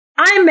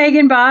I'm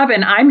Megan Bob,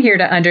 and I'm here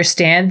to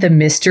understand the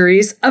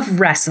mysteries of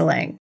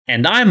wrestling.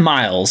 And I'm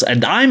Miles,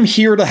 and I'm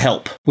here to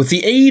help with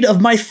the aid of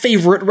my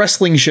favorite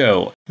wrestling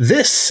show.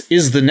 This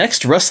is The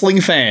Next Wrestling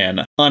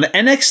Fan, an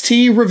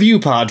NXT review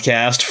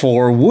podcast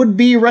for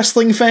would-be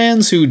wrestling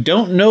fans who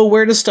don't know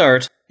where to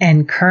start,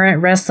 and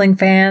current wrestling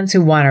fans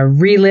who want to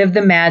relive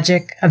the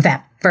magic of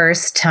that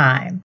first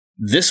time.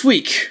 This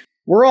week,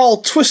 we're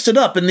all twisted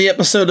up in the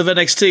episode of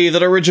NXT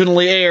that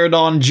originally aired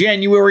on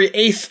January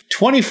 8th,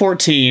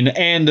 2014,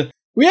 and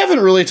we haven't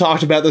really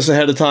talked about this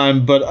ahead of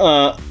time, but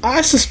I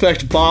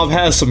suspect Bob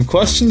has some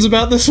questions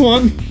about this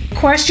one.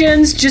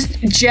 Questions? Just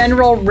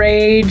general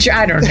rage?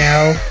 I don't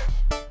know.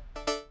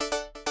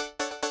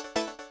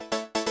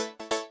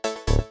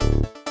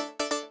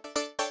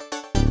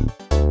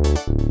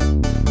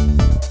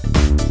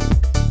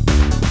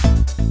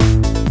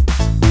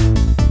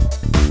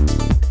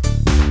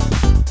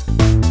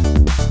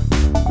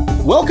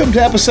 Welcome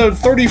to episode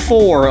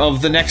 34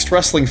 of The Next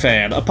Wrestling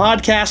Fan, a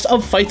podcast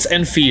of fights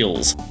and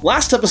feels.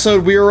 Last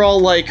episode we were all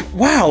like,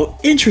 wow,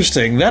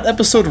 interesting, that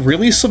episode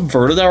really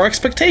subverted our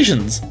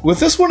expectations. With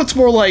this one it's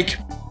more like,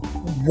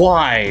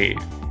 why?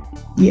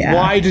 Yeah.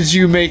 Why did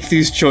you make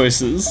these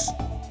choices?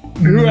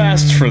 Who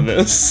asked for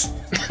this?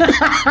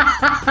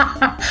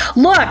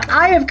 Look,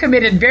 I have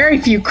committed very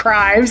few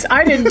crimes.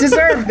 I didn't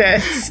deserve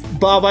this.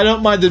 Bob, I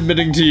don't mind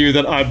admitting to you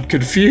that I'm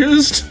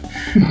confused.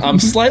 I'm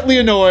slightly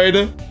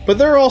annoyed, but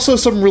there are also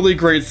some really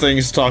great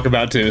things to talk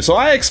about too. So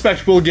I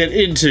expect we'll get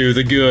into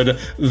the good,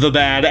 the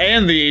bad,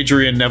 and the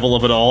Adrian Neville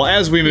of it all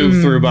as we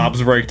move through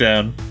Bob's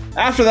breakdown.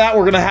 After that,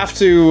 we're going to have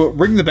to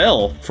ring the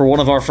bell for one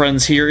of our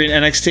friends here in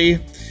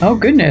NXT. Oh,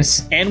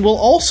 goodness. And we'll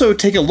also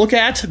take a look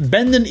at,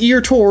 bend an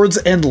ear towards,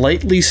 and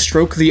lightly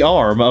stroke the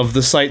arm of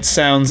the sights,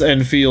 sounds,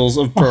 and feels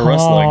of pro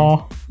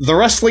wrestling. The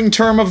wrestling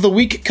term of the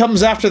week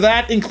comes after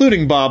that,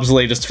 including Bob's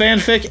latest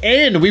fanfic,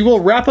 and we will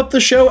wrap up the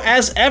show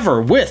as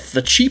ever with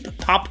the Cheap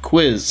Pop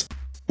Quiz.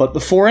 But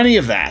before any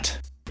of that,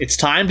 it's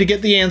time to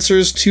get the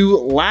answers to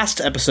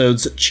last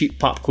episode's Cheap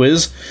Pop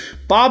Quiz.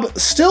 Bob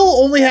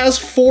still only has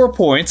 4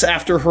 points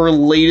after her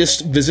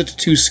latest visit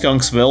to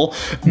Skunksville,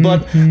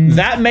 but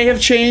that may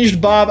have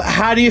changed. Bob,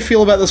 how do you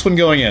feel about this one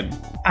going in?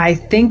 I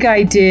think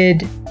I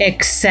did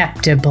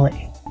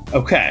acceptably.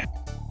 Okay.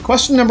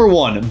 Question number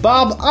 1.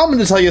 Bob, I'm going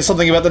to tell you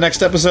something about the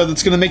next episode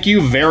that's going to make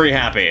you very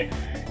happy.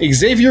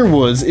 Xavier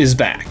Woods is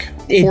back.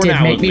 It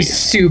did make me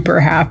super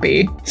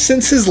happy.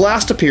 Since his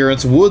last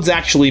appearance, Woods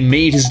actually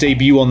made his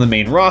debut on the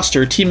main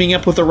roster, teaming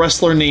up with a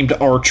wrestler named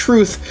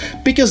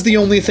R-Truth, because the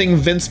only thing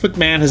Vince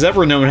McMahon has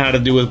ever known how to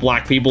do with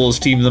black people is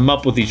team them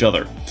up with each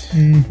other.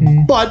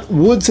 But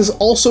Woods has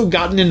also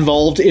gotten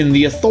involved in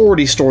the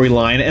Authority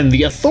storyline, and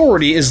the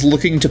Authority is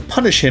looking to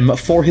punish him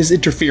for his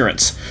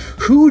interference.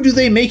 Who do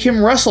they make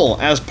him wrestle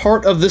as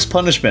part of this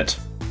punishment?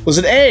 Was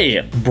it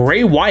A,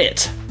 Bray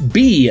Wyatt,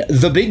 B,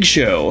 The Big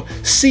Show,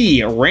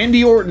 C,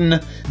 Randy Orton,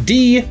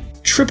 D,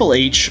 Triple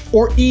H,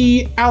 or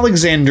E,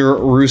 Alexander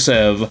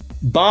Rusev?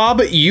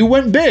 Bob, you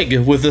went big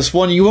with this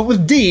one. You went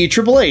with D,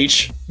 Triple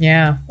H.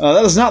 Yeah.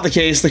 That is not the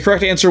case. The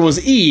correct answer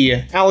was E,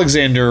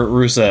 Alexander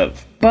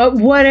Rusev. But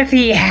what if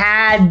he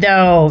had,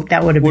 though?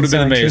 That would have been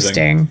so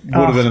interesting. Would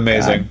have been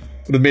amazing.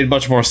 Would have made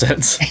much more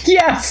sense.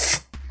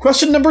 Yes!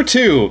 Question number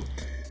 2.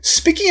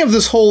 Speaking of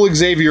this whole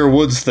Xavier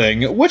Woods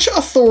thing, which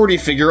authority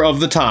figure of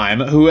the time,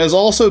 who has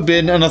also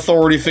been an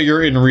authority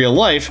figure in real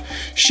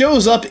life,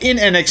 shows up in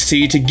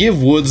NXT to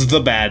give Woods the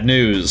bad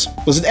news?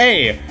 Was it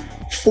A,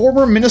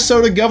 former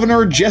Minnesota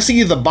Governor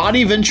Jesse the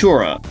Body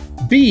Ventura,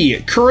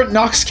 B, current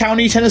Knox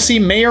County, Tennessee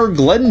Mayor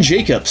Glenn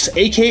Jacobs,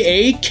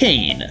 aka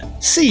Kane,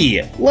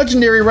 C,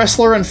 legendary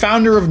wrestler and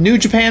founder of New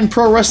Japan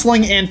Pro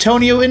Wrestling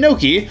Antonio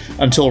Inoki,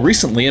 until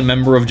recently a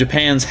member of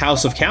Japan's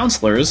House of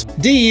Counselors,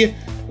 D,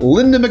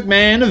 Linda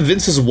McMahon,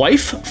 Vince's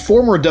wife,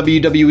 former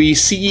WWE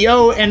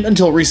CEO, and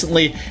until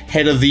recently,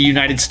 head of the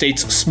United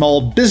States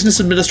Small Business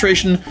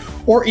Administration,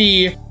 or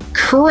E,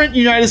 current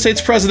United States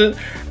President.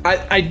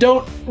 I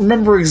don't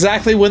remember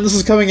exactly when this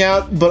is coming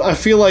out, but I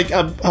feel like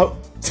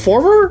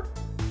former?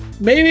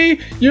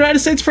 Maybe? United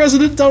States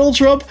President Donald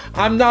Trump?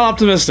 I'm not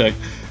optimistic.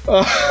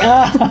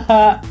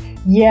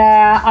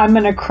 Yeah, I'm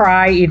gonna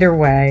cry either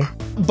way.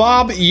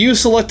 Bob, you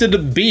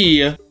selected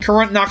B,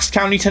 current Knox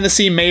County,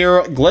 Tennessee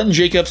Mayor Glenn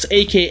Jacobs,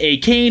 aka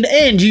Kane,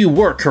 and you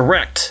were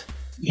correct.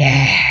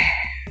 Yeah.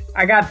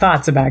 I got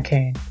thoughts about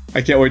Kane.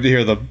 I can't wait to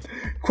hear them.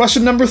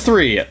 Question number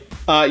 3.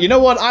 You know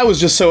what? I was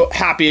just so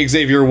happy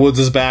Xavier Woods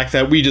is back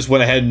that we just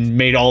went ahead and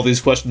made all these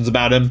questions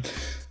about him.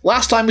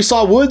 Last time we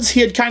saw Woods,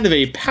 he had kind of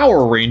a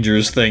Power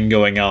Rangers thing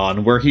going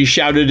on, where he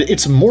shouted,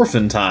 "It's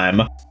Morphin'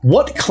 time."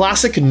 What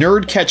classic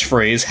nerd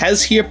catchphrase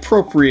has he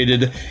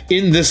appropriated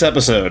in this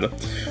episode?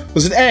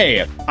 Was it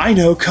A, "I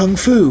know Kung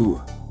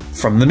Fu,"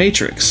 from The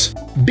Matrix?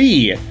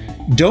 B,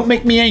 "Don't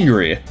make me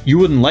angry, you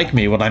wouldn't like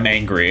me when I'm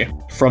angry,"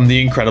 from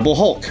The Incredible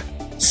Hulk?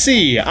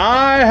 C,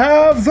 "I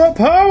have the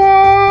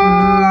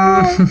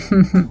power,"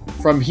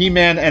 from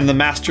He-Man and the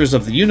Masters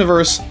of the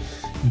Universe?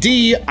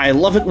 D, "I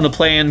love it when a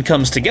plan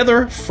comes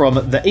together," from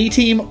the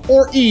A-Team?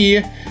 Or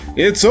E,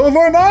 "It's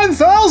over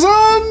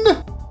 9,000,"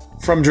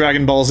 from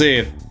Dragon Ball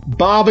Z?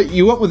 Bob,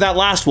 you went with that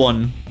last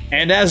one.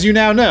 And as you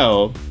now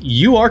know,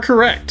 you are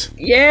correct.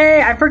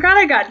 Yay, I forgot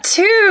I got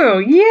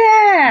 2.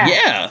 Yeah.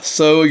 Yeah,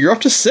 so you're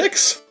up to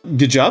 6.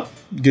 Good job.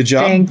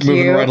 Thank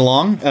moving you. right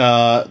along.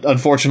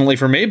 Unfortunately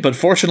for me, but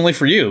fortunately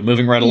for you,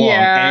 moving right along.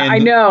 Yeah, And I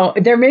know.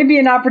 There may be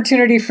an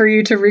opportunity for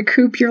you to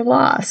recoup your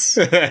loss.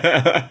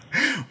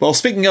 well,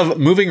 speaking of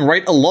moving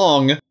right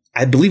along,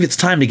 I believe it's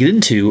time to get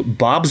into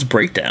Bob's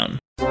Breakdown.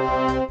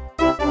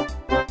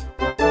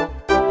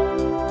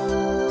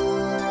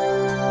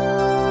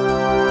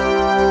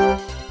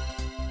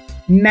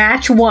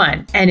 Match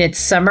 1, and it's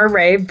Summer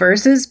Rae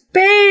versus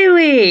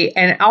Bailey.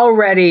 And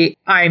already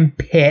I'm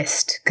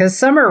pissed because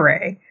Summer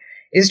Rae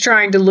is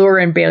trying to lure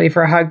in Bailey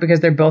for a hug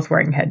because they're both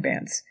wearing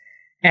headbands.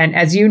 And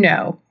as you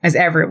know, as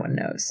everyone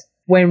knows,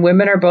 when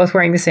women are both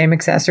wearing the same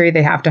accessory,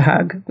 they have to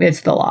hug.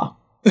 It's the law.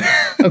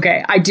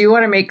 Okay, I do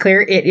want to make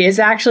clear it is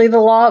actually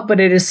the law, but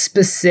it is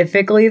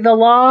specifically the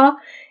law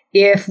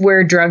if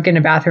we're drunk in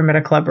a bathroom at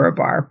a club or a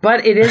bar.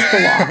 But it is the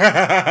law.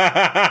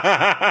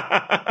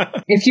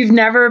 If you've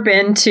never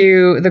been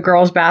to the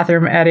girls'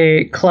 bathroom at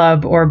a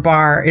club or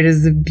bar, it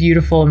is a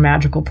beautiful and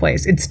magical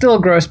place. It's still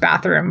a gross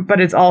bathroom,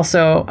 but it's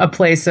also a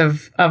place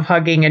of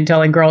hugging and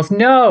telling girls,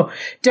 no,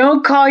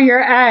 don't call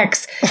your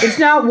ex. It's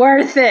not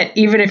worth it,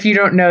 even if you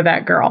don't know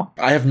that girl.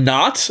 I have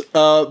not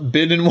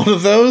been in one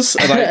of those,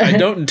 and I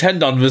don't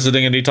intend on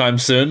visiting anytime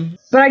soon.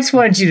 But I just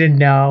wanted you to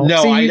know.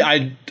 No,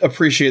 I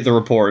appreciate the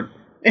report.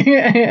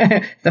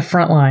 The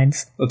front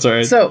lines. That's all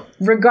right. So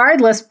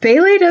regardless,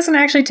 Bailey doesn't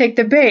actually take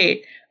the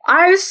bait.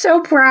 I was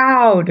so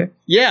proud.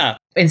 Yeah.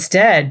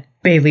 Instead,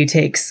 Bailey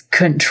takes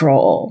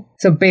control.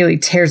 So Bailey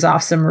tears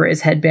off Summer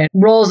Rae's headband,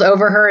 rolls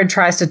over her, and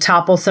tries to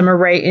topple Summer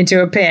Rae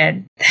into a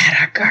pin.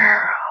 That a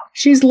girl.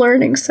 She's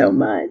learning so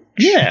much.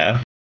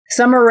 Yeah.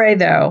 Summer Rae,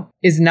 though,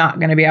 is not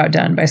going to be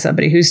outdone by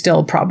somebody who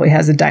still probably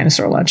has a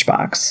dinosaur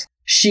lunchbox.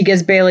 She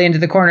gets Bailey into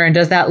the corner and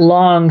does that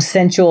long,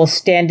 sensual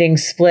standing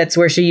splits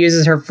where she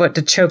uses her foot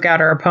to choke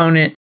out her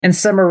opponent. And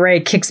Summer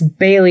Rae kicks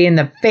Bailey in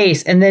the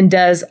face and then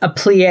does a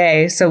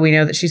plie, so we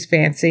know that she's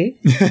fancy.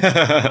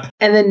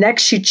 And then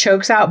next she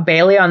chokes out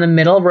Bailey on the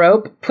middle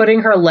rope,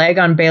 putting her leg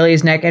on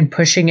Bailey's neck and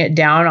pushing it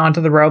down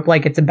onto the rope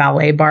like it's a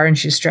ballet bar and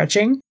she's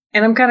stretching.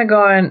 And I'm kind of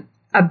going,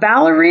 a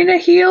ballerina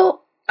heel?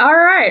 All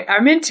right,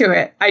 I'm into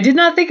it. I did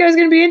not think I was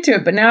going to be into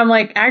it, but now I'm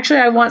like, actually,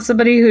 I want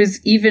somebody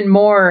who's even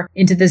more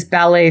into this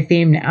ballet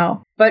theme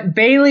now. But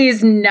Bailey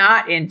is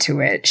not into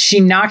it. She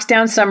knocks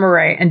down Summer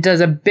Rae and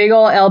does a big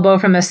ol' elbow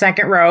from the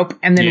second rope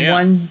and then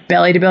one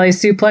belly-to-belly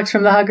suplex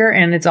from the hugger,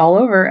 and it's all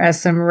over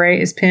as Summer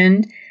Rae is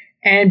pinned,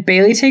 and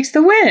Bailey takes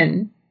the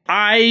win.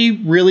 I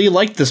really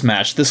liked this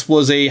match. This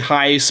was a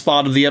high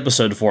spot of the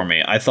episode for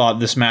me. I thought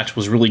this match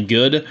was really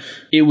good.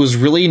 It was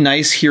really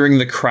nice hearing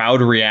the crowd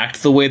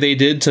react the way they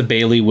did to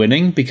Bailey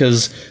winning,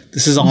 because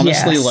this is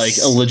honestly like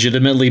a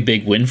legitimately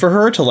big win for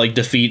her to like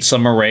defeat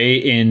Summer Rae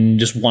in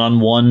just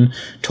one-on-one,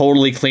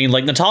 totally clean.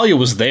 Like Natalya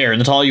was there.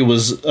 Natalya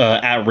was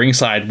at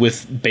ringside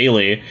with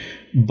Bailey,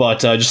 but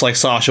just like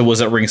Sasha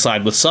was at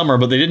ringside with Summer,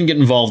 but they didn't get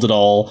involved at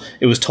all.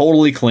 It was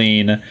totally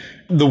clean.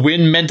 The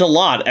win meant a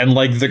lot, and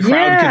like the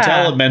crowd could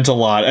tell it meant a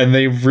lot, and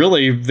they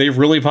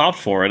really popped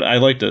for it. I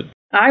liked it.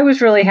 I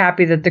was really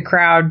happy that the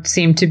crowd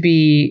seemed to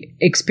be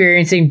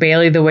experiencing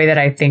Bailey the way that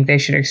I think they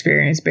should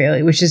experience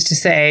Bailey, which is to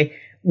say,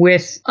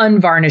 with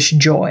unvarnished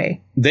joy.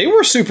 They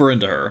were super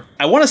into her.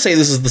 I want to say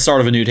this is the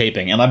start of a new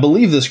taping, and I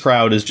believe this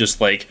crowd is just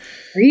like,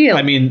 really?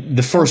 I mean,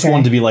 the first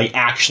one to be like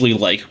actually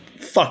like,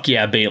 fuck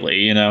yeah, Bailey,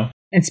 you know?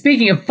 And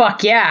speaking of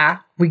fuck yeah,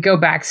 we go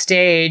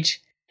backstage.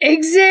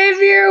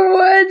 Xavier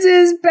Woods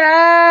is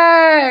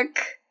back!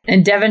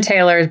 And Devin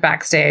Taylor is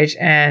backstage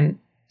and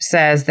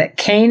says that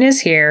Kane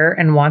is here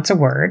and wants a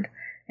word.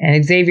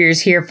 And Xavier's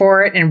here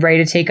for it and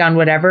ready to take on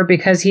whatever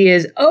because he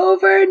is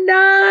over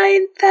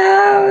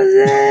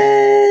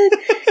 9,000!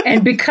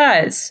 And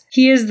because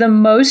he is the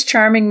most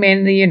charming man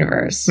in the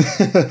universe.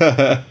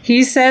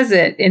 He says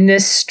it in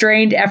this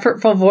strained,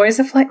 effortful voice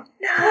of like, 9,000!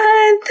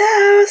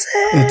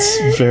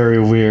 It's very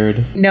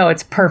weird. No,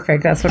 it's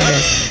perfect. That's what it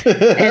is.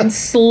 And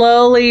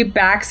slowly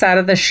backs out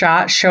of the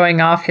shot,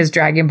 showing off his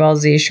Dragon Ball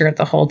Z shirt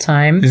the whole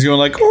time. He's going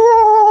like,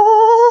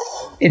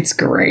 oh! It's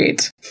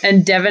great.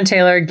 And Devin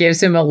Taylor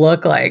gives him a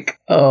look like,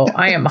 oh,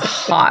 I am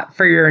hot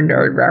for your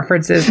nerd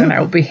references and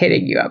I will be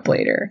hitting you up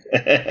later.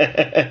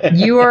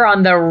 You are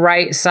on the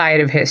right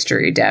side of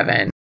history,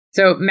 Devin.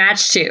 So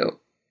match 2.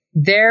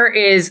 There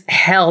is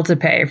hell to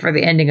pay for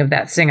the ending of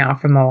that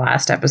sing-off from the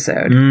last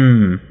episode.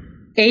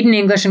 Aiden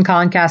English and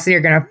Colin Cassidy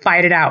are going to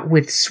fight it out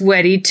with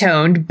sweaty,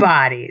 toned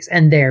bodies,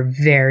 and they're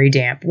very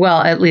damp.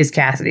 Well, at least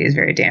Cassidy is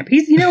very damp.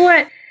 He's, you know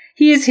what?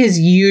 He is his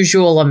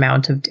usual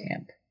amount of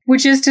damp,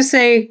 which is to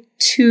say,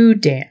 too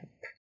damp.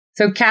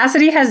 So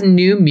Cassidy has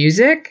new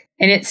music,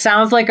 and it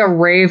sounds like a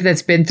rave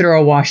that's been through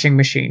a washing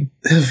machine.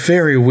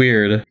 Very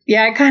weird.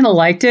 Yeah, I kind of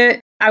liked it.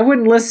 I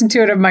wouldn't listen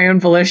to it of my own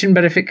volition,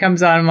 but if it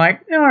comes on, I'm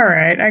like, all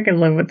right, I can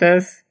live with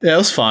this. Yeah, it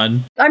was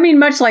fun. I mean,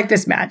 much like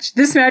this match.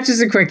 This match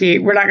is a quickie.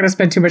 We're not going to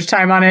spend too much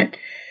time on it.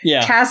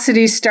 Yeah.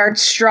 Cassidy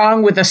starts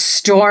strong with a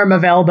storm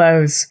of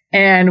elbows.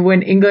 And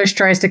when English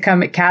tries to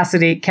come at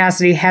Cassidy,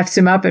 Cassidy hefts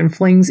him up and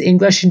flings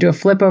English into a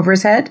flip over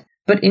his head.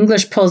 But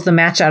English pulls the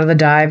match out of the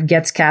dive,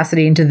 gets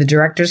Cassidy into the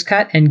director's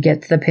cut, and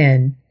gets the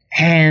pin.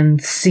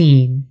 And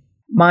scene.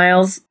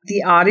 Miles,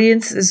 the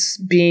audience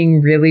is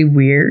being really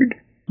weird.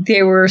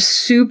 They were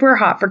super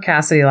hot for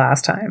Cassidy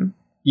last time.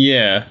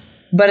 Yeah.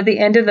 But at the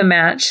end of the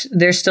match,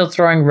 they're still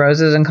throwing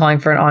roses and calling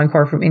for an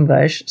encore from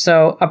English.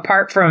 So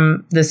apart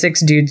from the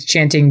 6 dudes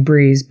chanting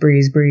Breeze,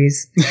 Breeze,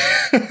 Breeze.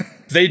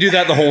 They do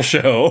that the whole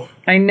show.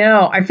 I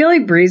know. I feel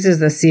like Breeze is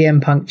the CM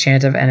Punk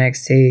chant of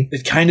NXT.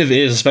 It kind of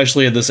is,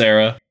 especially at this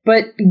era.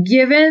 But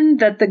given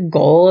that the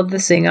goal of the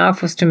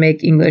sing-off was to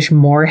make English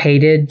more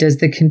hated, does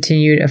the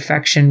continued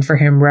affection for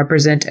him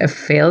represent a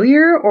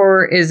failure?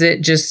 Or is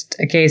it just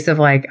a case of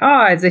like,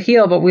 oh, it's a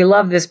heel, but we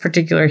love this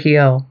particular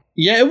heel?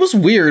 Yeah, it was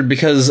weird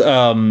because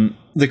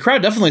the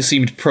crowd definitely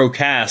seemed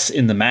pro-Cass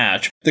in the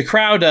match. The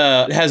crowd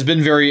has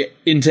been very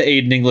into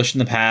Aiden English in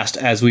the past,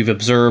 as we've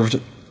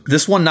observed.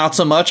 This one, not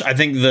so much. I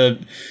think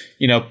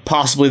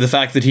possibly the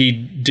fact that he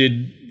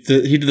did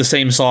the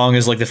same song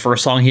as like the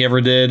first song he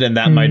ever did, and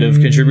that might have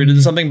contributed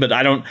to something, but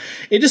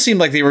it just seemed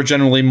like they were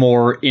generally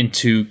more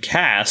into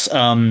Cass.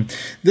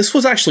 This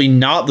was actually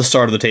not the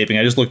start of the taping.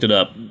 I just looked it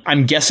up.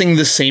 I'm guessing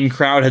the same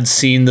crowd had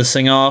seen the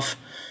sing-off.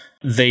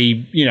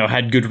 They,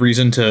 had good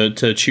reason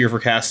to cheer for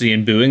Cassidy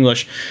and boo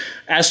English.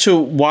 As to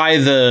why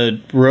the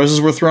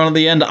roses were thrown at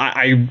the end,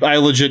 I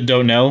legit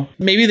don't know.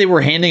 Maybe they were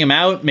handing them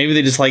out. Maybe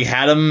they just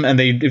had them and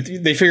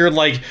they figured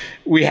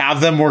we have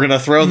them, we're gonna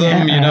throw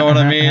them. You know what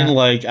I mean?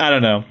 I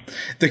don't know.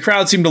 The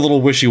crowd seemed a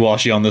little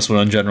wishy-washy on this one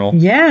in general.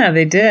 Yeah,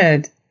 they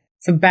did.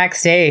 So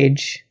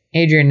backstage,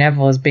 Adrian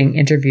Neville is being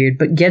interviewed,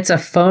 but gets a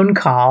phone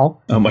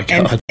call. Oh my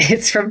God. And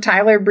it's from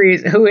Tyler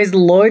Breeze, who is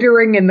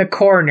loitering in the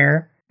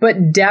corner,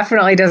 but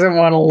definitely doesn't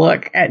want to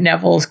look at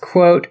Neville's,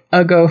 quote,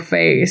 uggo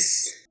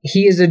face.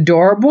 He is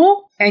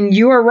adorable, and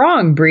you are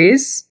wrong,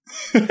 Breeze.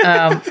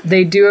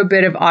 They do a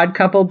bit of Odd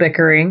Couple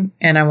bickering,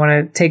 and I want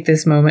to take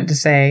this moment to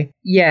say,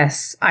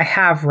 yes, I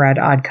have read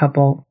Odd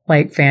Couple,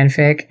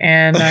 fanfic,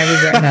 and I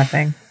regret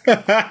nothing.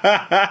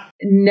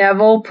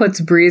 Neville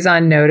puts Breeze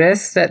on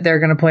notice that they're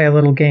going to play a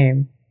little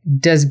game.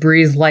 Does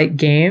Breeze like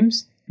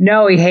games?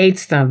 No, he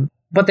hates them.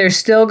 But they're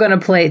still going to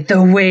play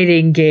the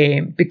waiting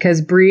game because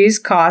Breeze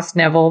cost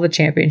Neville the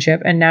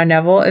championship, and now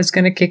Neville is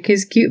going to kick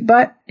his cute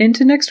butt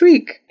into next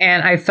week.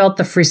 And I felt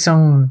the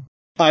frisson.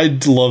 I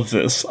love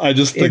this. I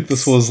just think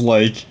this was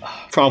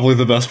probably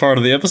the best part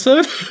of the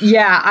episode.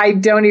 Yeah, I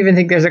don't even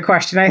think there's a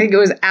question. I think it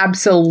was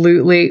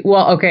absolutely,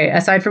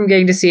 aside from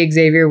getting to see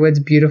Xavier Woods'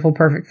 beautiful,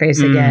 perfect face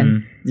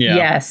again. Yeah.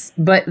 Yes,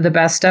 but the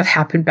best stuff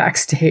happened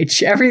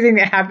backstage. Everything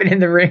that happened in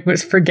the ring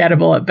was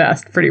forgettable at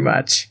best, pretty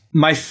much.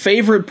 My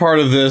favorite part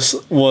of this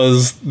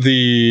was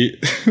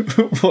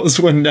was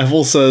when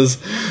Neville says,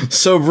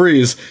 "So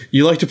Breeze,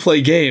 you like to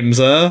play games,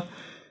 huh?"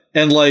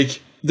 And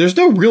there's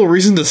no real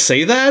reason to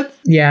say that.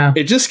 Yeah.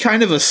 It's just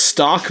kind of a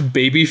stock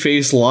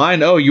babyface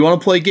line. Oh, you want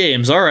to play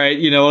games? All right.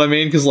 You know what I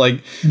mean? Because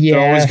they're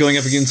always going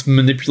up against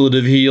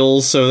manipulative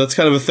heels. So that's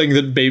kind of a thing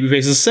that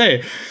babyfaces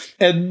say.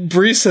 And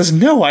Breeze says,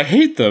 no, I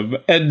hate them.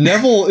 And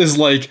Neville is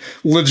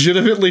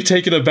legitimately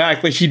taken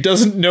aback. He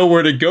doesn't know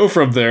where to go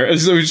from there. And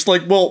so he's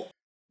just well,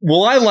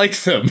 I like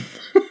them.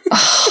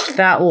 Oh,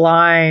 that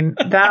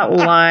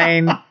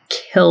line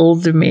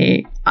killed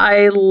me.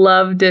 I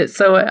loved it.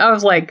 So I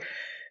was like,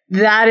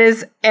 that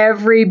is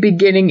every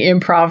beginning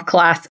improv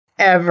class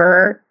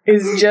ever,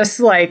 is just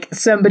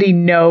somebody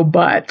no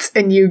buts.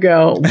 And you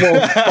go,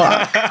 well,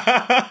 fuck.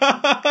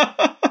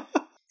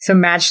 So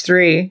match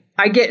 3,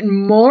 I get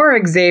more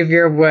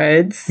Xavier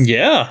Woods.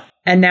 Yeah.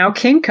 And now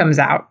King comes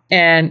out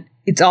and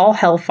it's all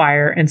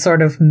hellfire and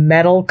sort of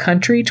metal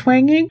country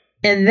twanging.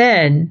 And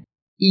then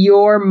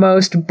your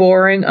most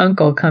boring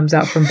uncle comes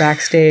out from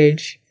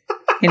backstage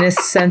in a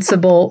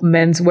sensible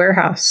Men's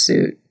Warehouse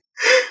suit.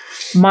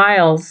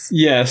 Miles.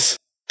 Yes.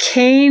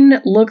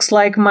 Kane looks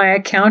like my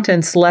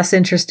accountant's less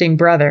interesting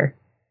brother.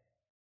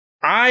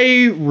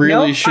 I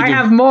really should I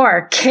have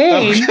more.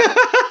 Kane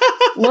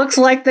looks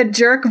like the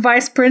jerk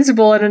vice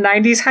principal in a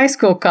 90s high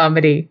school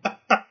comedy.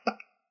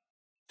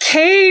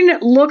 Kane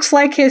looks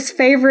like his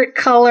favorite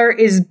color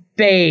is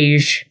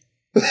beige.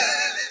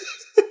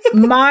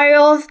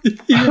 Miles,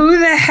 who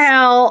the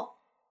hell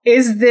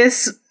is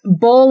this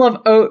bowl of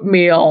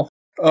oatmeal?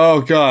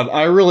 Oh God,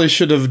 I really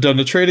should have done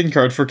a trading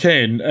card for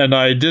Kane, and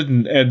I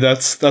didn't, and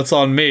that's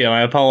on me, and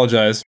I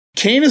apologize.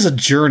 Kane is a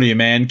journey,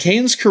 man.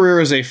 Kane's career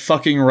is a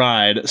fucking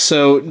ride.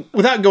 So,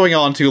 without going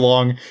on too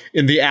long,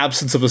 in the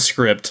absence of a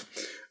script,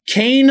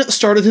 Kane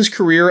started his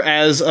career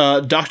as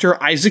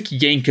Dr. Isaac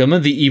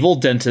Yankem, the evil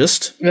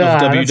dentist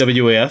of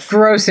WWF.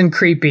 Gross and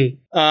creepy.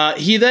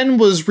 He then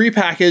was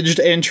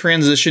repackaged and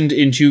transitioned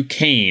into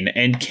Kane,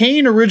 and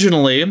Kane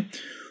originally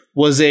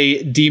was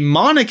a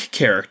demonic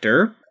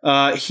character.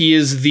 He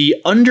is the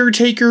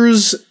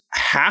Undertaker's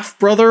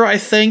half-brother, I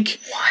think.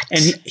 What?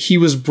 And he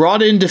was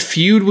brought in to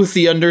feud with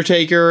The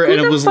Undertaker. Who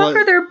and the it was fuck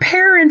are their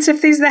parents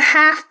if he's the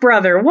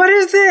half-brother? What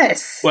is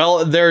this?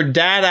 Well, their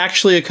dad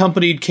actually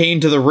accompanied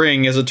Kane to the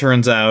ring, as it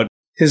turns out.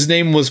 His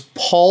name was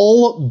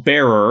Paul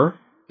Bearer.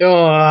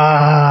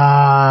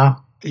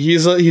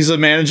 He's a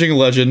managing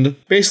legend.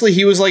 Basically,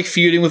 he was like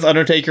feuding with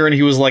Undertaker, and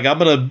he was like, I'm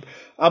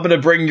gonna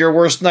bring your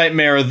worst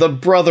nightmare, the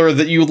brother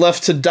that you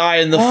left to die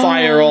in the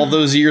fire all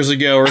those years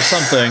ago, or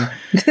something.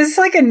 This is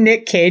like a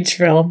Nick Cage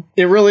film.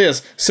 It really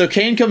is. So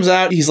Kane comes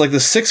out, he's like the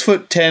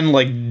 6'10"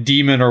 like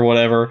demon or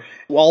whatever,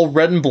 all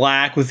red and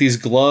black with these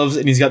gloves,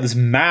 and he's got this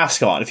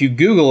mask on. If you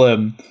Google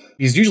him,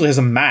 he usually has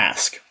a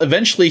mask.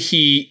 Eventually,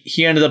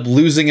 he ended up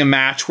losing a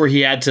match where he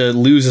had to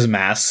lose his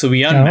mask, so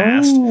he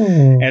unmasked.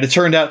 And it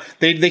turned out,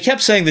 they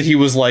kept saying that he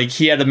was like,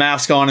 he had a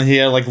mask on and he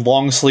had like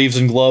long sleeves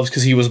and gloves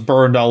because he was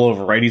burned all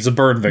over, right? He's a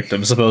burn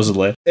victim,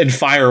 supposedly. And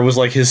fire was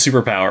like his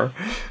superpower.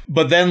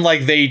 But then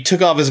like they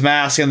took off his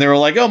mask and they were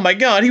like, oh my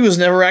god, he was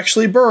never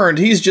actually burned.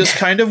 He's just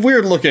kind of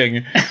weird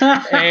looking.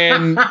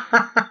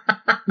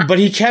 But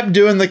he kept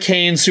doing the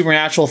Kane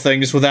supernatural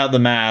thing just without the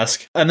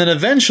mask. And then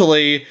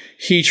eventually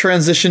he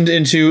transitioned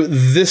into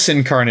this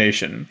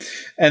incarnation.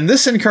 And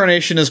this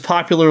incarnation is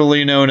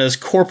popularly known as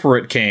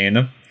Corporate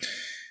Kane.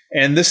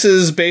 And this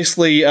is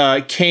basically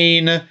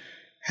Kane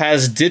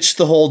has ditched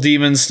the whole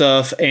demon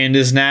stuff and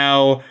is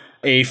now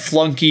a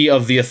flunky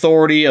of the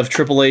Authority of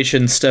Triple H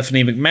and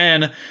Stephanie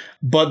McMahon.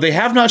 But they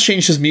have not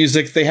changed his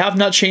music. They have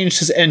not changed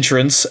his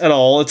entrance at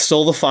all. It's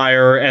still the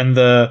fire and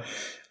the...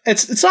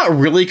 It's not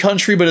really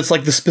country, but it's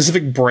like the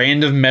specific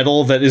brand of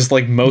metal that is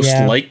like most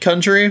like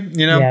country,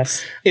 you know?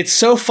 Yes. It's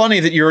so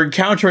funny that you're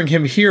encountering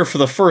him here for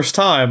the first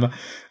time,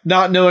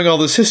 not knowing all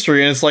this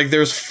history, and it's like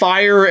there's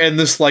fire and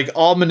this like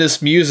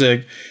ominous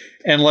music,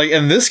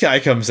 and this guy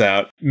comes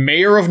out,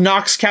 mayor of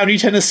Knox County,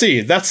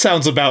 Tennessee. That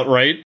sounds about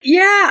right.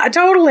 Yeah,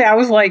 totally. I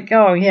was like,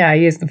 oh yeah,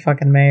 he is the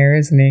fucking mayor,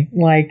 isn't he?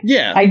 Like,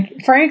 yeah.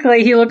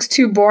 Frankly, he looks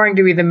too boring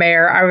to be the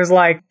mayor. I was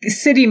like,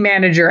 city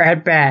manager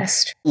at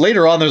best.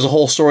 Later on, there's a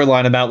whole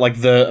storyline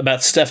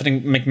about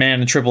Stephanie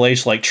McMahon and Triple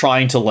H like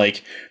trying to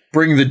like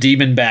bring the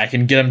demon back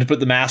and get him to put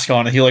the mask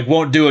on, and he like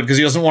won't do it because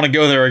he doesn't want to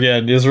go there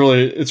again. It's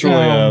really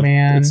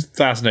it's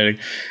fascinating.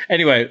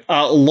 Anyway,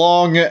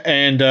 long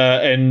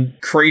and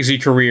crazy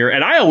career,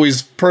 and I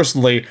always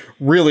personally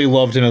really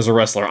loved him as a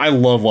wrestler. I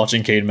love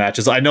watching Kane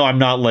matches. I know I'm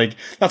not like,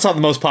 that's not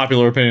the most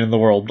popular opinion in the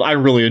world, but I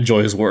really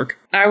enjoy his work.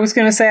 I was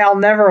going to say I'll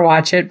never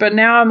watch it, but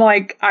now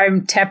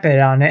I'm tepid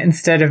on it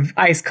instead of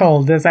ice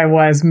cold as I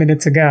was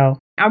minutes ago.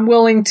 I'm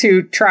willing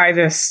to try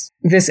this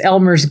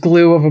Elmer's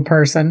glue of a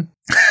person.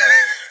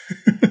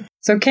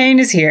 So Kane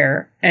is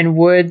here, and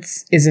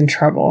Woods is in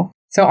trouble.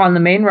 So on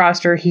the main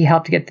roster, he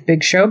helped get the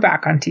Big Show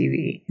back on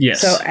TV. Yes.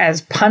 So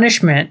as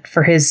punishment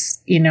for his,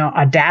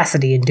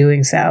 audacity in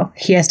doing so,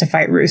 he has to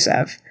fight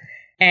Rusev.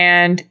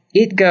 And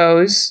it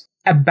goes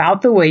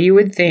about the way you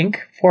would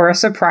think for a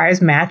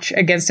surprise match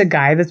against a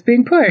guy that's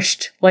being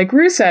pushed, like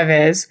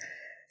Rusev is.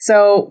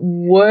 So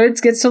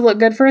Woods gets to look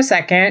good for a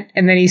second,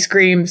 and then he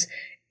screams,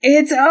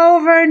 "It's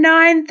over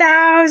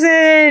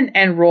 9,000!"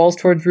 and rolls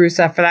towards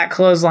Rusev for that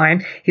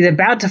clothesline. He's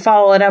about to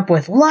follow it up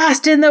with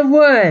 "Lost in the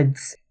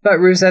Woods." But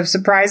Rusev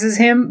surprises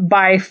him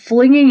by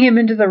flinging him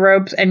into the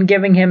ropes and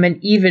giving him an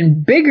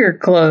even bigger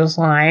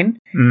clothesline.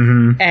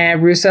 Mm-hmm.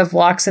 And Rusev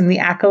locks in the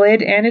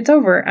accolade, and it's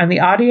over. And the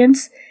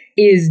audience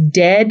is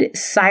dead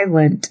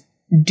silent.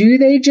 Do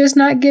they just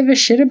not give a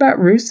shit about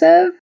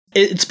Rusev?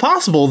 It's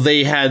possible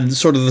they had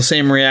sort of the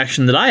same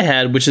reaction that I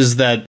had, which is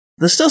that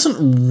this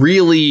doesn't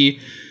really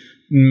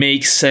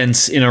make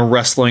sense in a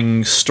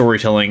wrestling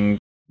storytelling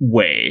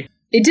way.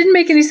 It didn't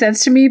make any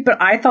sense to me, but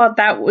I thought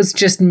that was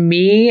just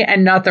me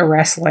and not the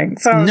wrestling.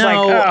 So I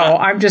was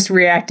I'm just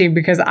reacting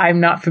because I'm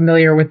not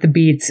familiar with the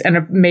beats,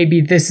 and maybe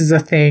this is a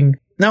thing.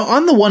 Now,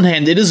 on the one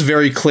hand, it is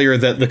very clear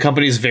that the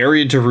company's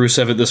very into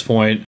Rusev at this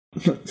point.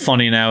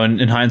 Funny now in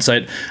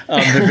hindsight.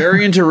 They're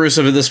very into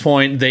Rusev at this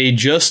point. They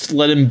just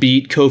let him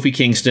beat Kofi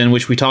Kingston,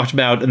 which we talked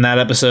about in that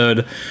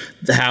episode,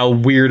 how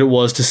weird it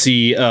was to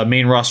see a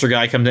main roster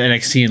guy come to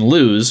NXT and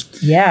lose.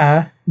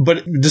 Yeah.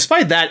 But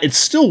despite that, it's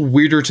still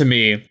weirder to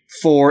me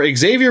for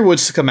Xavier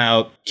Woods to come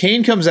out.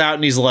 Kane comes out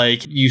and he's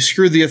like, you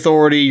screwed the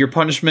Authority. Your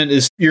punishment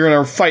is you're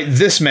going to fight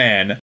this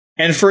man.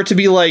 And for it to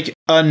be like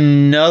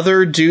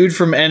another dude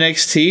from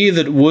NXT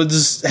that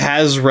Woods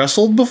has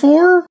wrestled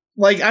before?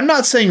 Like, I'm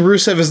not saying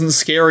Rusev isn't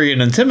scary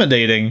and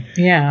intimidating.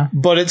 Yeah.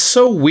 But it's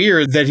so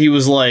weird that he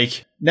was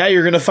like, now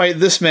you're going to fight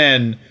this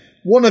man,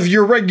 one of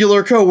your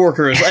regular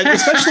coworkers.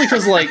 Especially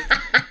because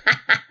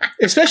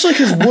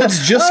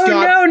Woods just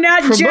got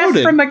not promoted.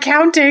 Jeff from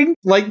accounting.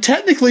 Like,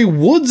 technically,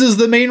 Woods is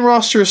the main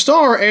roster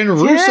star, and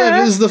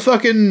Rusev is the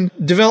fucking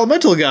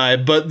developmental guy,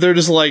 but they're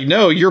just like,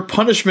 no, your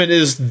punishment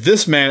is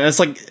this man. And it's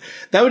like,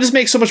 that would just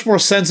make so much more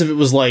sense if it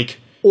was like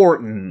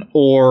Orton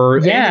or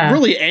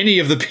really any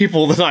of the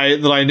people that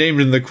I named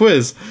in the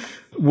quiz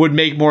would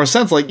make more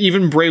sense. Like,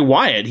 even Bray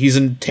Wyatt, he's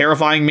a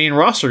terrifying main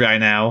roster guy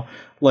now.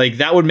 like,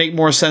 that would make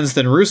more sense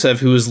than Rusev,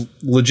 who is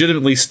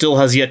legitimately still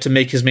has yet to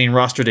make his main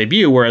roster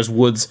debut, whereas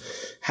Woods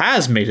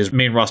has made his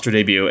main roster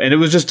debut. And it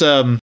was just,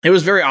 it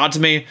was very odd to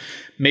me.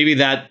 Maybe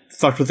that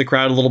fucked with the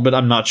crowd a little bit.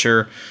 I'm not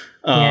sure.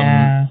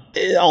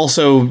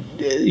 Also,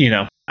 you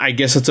know, I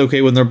guess it's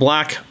okay when they're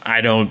black. I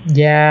don't.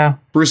 Yeah.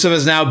 Rusev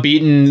has now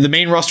beaten the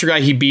main roster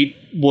guy he beat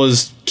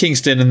was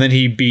Kingston, and then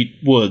he beat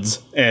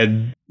Woods.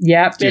 And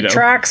yep, it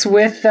tracks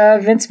with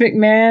Vince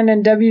McMahon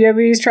and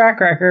WWE's track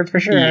record for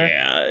sure.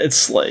 Yeah,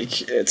 it's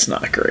like, it's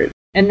not great.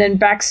 And then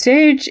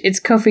backstage, it's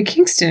Kofi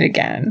Kingston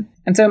again.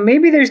 And so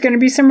maybe there's going to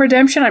be some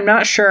redemption. I'm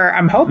not sure.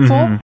 I'm hopeful.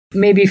 Mm-hmm.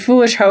 Maybe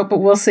foolish hope, but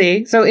we'll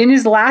see. So in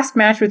his last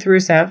match with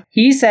Rusev,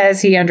 he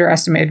says he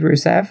underestimated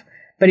Rusev,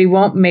 but he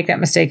won't make that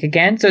mistake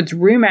again. So it's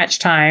rematch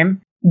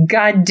time.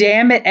 God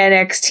damn it,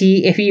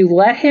 NXT. If you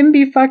let him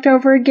be fucked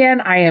over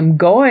again, I am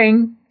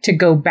going to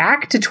go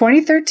back to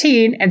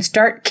 2013 and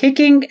start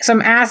kicking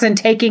some ass and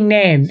taking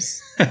names.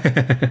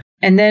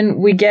 And then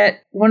we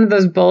get one of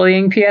those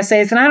bullying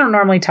PSAs, and I don't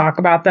normally talk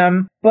about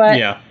them,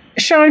 but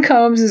Sean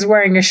Combs is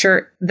wearing a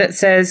shirt that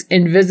says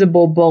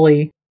Invisible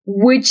Bully,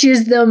 which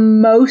is the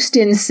most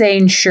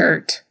insane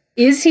shirt.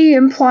 Is he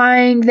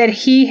implying that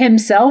he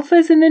himself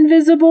is an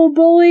invisible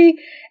bully?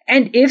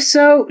 And if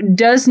so,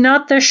 does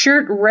not the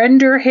shirt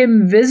render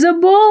him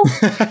visible?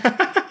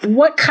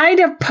 What kind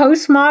of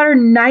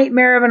postmodern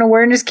nightmare of an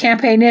awareness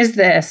campaign is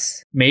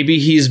this? Maybe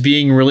he's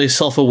being really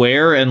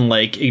self-aware and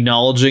like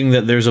acknowledging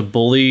that there's a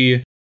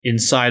bully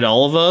inside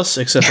all of us,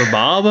 except for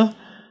Bob.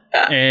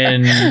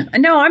 And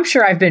no, I'm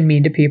sure I've been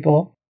mean to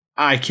people.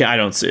 I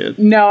don't see it.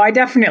 No, I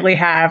definitely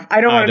have. I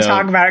don't want to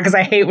talk about it because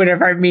I hate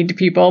whenever I'm mean to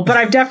people.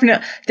 But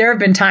there have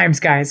been times,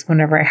 guys,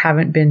 whenever I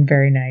haven't been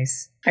very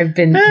nice. I've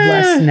been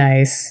less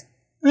nice.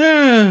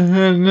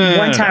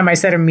 One time I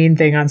said a mean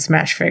thing on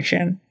Smash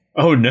Fiction.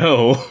 Oh,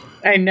 no.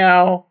 I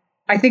know.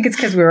 I think it's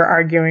because we were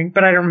arguing,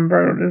 but I don't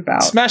remember what it was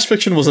about. Smash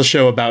Fiction was a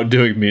show about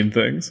doing mean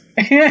things.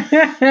 You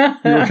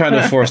were kind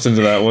of forced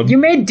into that one. You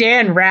made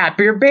Dan rap.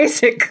 You're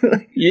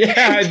basically...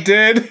 Yeah, I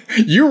did.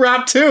 You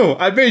rap too.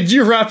 I made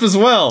you rap as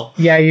well.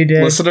 Yeah, you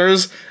did.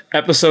 Listeners,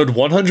 episode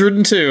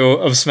 102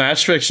 of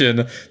Smash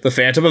Fiction, The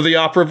Phantom of the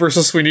Opera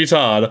versus Sweeney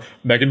Todd,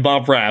 Megan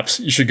Bob raps.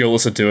 You should go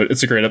listen to it.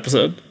 It's a great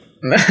episode.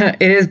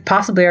 It is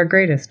possibly our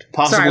greatest.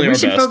 Possibly we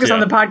should focus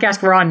on the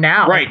podcast we're on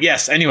now. Right,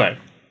 yes, anyway.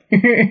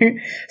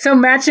 So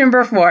match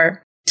number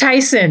 4.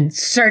 Tyson,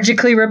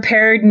 surgically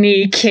repaired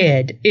knee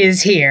kid,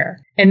 is here.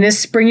 And this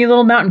springy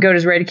little mountain goat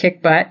is ready to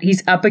kick butt.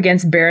 He's up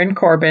against Baron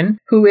Corbin,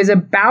 who is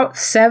about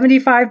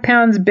 75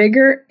 pounds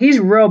bigger.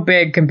 He's real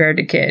big compared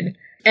to Kid.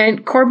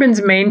 And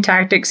Corbin's main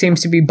tactic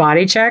seems to be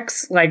body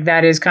checks. Like,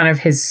 that is kind of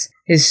his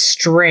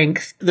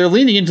strength. They're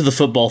leaning into the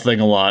football thing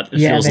a lot, it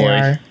feels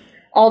like. Are.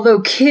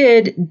 Although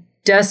Kid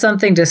does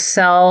something to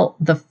sell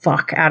the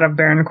fuck out of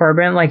Baron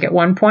Corbin. Like, at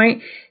one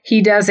point,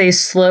 he does a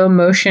slow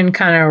motion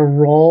kind of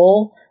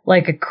roll,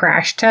 like a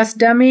crash test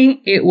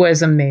dummy. It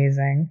was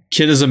amazing.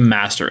 Kid is a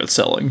master at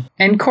selling.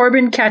 And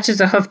Corbin catches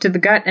a hoof to the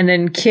gut, and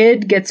then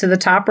Kid gets to the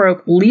top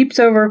rope, leaps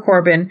over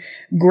Corbin,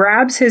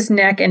 grabs his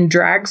neck, and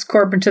drags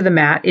Corbin to the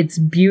mat. It's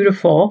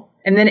beautiful.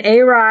 And then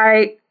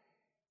A-Rai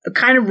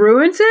kind of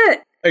ruins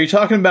it. Are you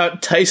talking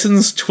about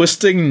Tyson's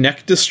twisting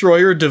neck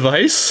destroyer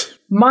device?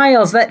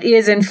 Miles, that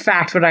is in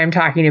fact what I'm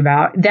talking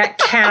about. That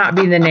cannot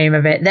be the name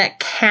of it. That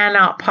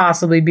cannot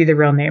possibly be the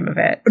real name of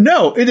it.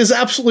 No, it is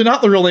absolutely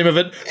not the real name of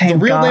it. Thank the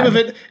real God. name of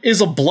it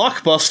is a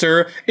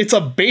blockbuster. It's a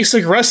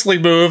basic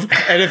wrestling move.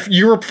 And if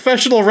you're a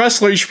professional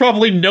wrestler, you should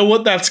probably know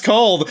what that's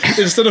called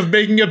instead of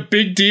making a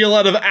big deal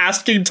out of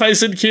asking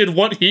Tyson Kidd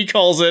what he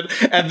calls it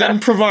and then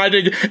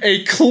providing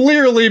a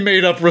clearly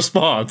made up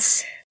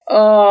response.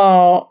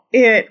 Oh,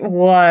 it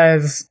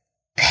was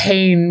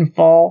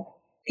painful.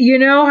 You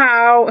know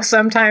how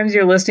sometimes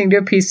you're listening to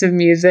a piece of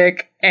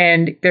music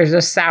and there's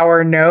a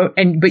sour note,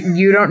 but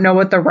you don't know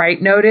what the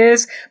right note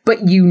is,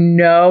 but you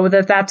know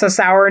that that's a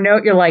sour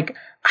note? You're like,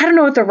 I don't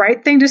know what the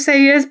right thing to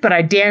say is, but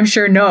I damn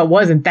sure know it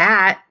wasn't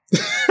that.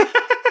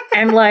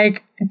 And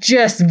like,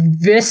 just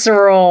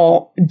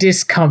visceral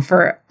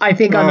discomfort, I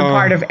think, on the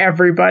part of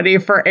everybody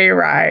for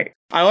A-Rai.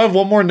 I have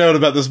one more note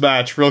about this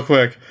match real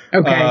quick.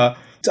 Okay.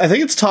 I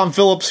think it's Tom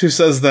Phillips who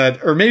says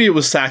that, or maybe it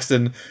was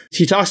Saxton.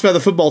 He talks about the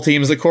football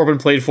teams that Corbin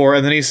played for,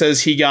 and then he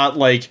says he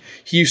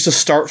used to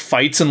start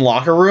fights in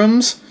locker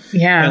rooms.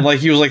 Yeah. And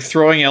he was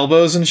throwing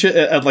elbows and shit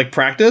at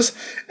practice.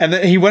 And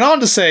then he went on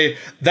to say,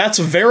 that's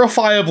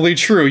verifiably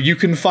true. You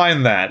can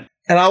find that.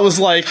 And I was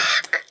like,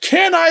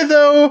 can I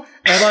though?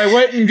 And I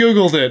went and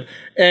Googled it.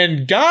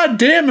 And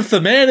goddamn if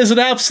the man isn't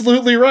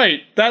absolutely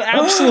right. That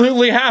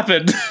absolutely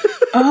happened.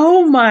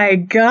 Oh my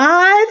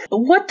God.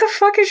 What the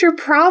fuck is your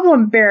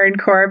problem, Baron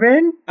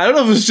Corbin? I don't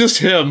know if it was just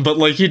him, but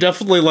he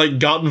definitely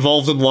got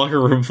involved in locker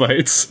room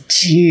fights.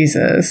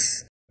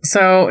 Jesus.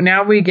 So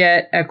now we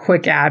get a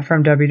quick ad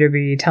from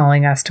WWE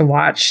telling us to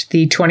watch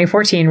the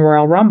 2014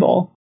 Royal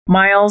Rumble.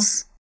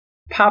 Miles,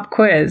 pop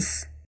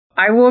quiz.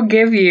 I will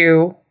give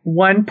you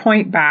 1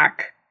 point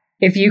back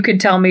if you could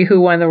tell me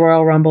who won the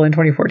Royal Rumble in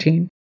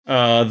 2014.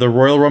 The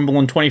Royal Rumble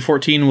in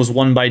 2014 was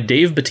won by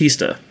Dave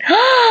Bautista.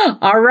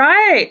 All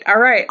right.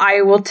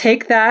 I will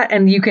take that,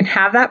 and you can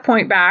have that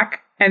point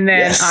back. And then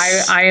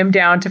Yes. I am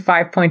down to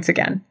 5 points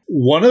again.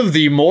 One of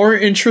the more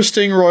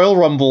interesting Royal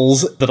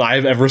Rumbles that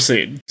I've ever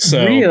seen.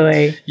 So,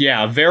 Really?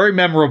 yeah, very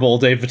memorable.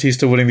 Dave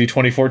Bautista winning the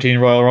 2014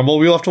 Royal Rumble.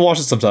 We'll have to watch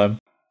it sometime.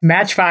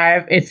 Match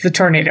 5. It's the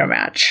tornado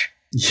match.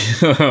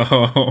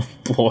 Oh,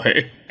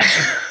 boy.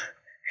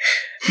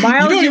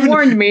 Miles, you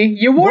warned me.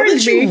 You What warned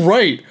did me. you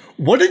write?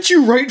 What did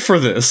you write for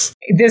this?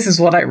 This is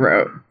what I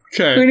wrote.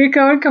 Okay.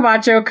 Hunico and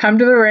Camacho come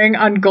to the ring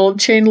on gold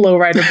chain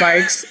lowrider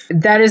bikes.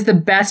 That is the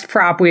best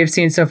prop we have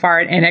seen so far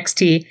at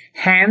NXT,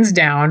 hands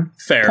down.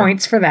 Fair.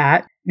 Points for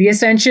that. The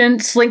Ascension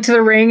slink to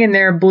the ring in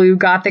their blue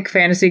gothic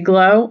fantasy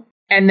glow.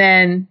 And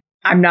then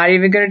I'm not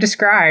even going to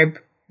describe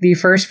the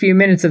first few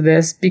minutes of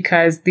this,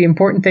 because the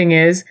important thing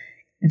is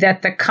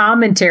that the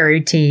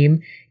commentary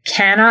team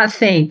cannot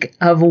think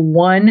of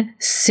one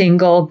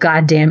single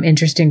goddamn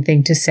interesting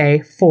thing to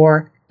say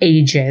for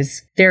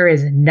ages. There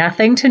is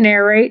nothing to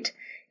narrate.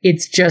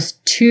 It's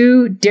just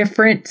 2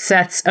 different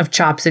sets of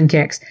chops and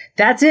kicks.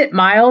 That's it,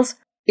 Miles.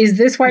 Is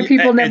this why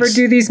people never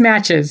do these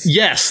matches?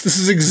 Yes, this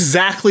is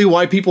exactly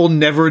why people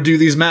never do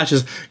these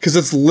matches. Because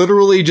it's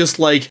literally just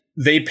like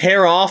they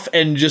pair off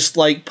and just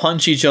like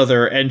punch each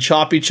other and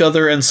chop each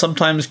other and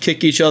sometimes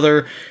kick each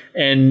other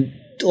and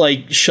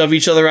like shove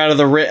each other out of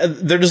the ring.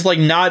 They're just like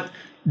not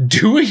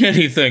doing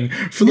anything.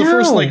 For the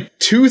first like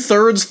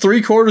 2/3,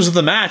 3/4 of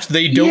the match,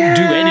 they don't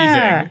do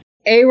anything.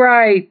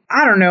 A-Right,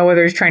 I don't know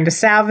whether he's trying to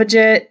salvage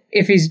it,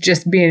 if he's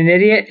just being an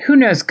idiot. Who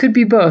knows? Could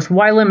be both.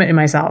 Why limit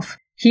myself?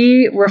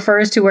 He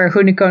refers to where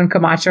Hunico and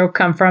Camacho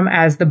come from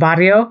as the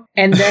barrio,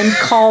 and then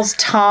calls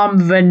Tom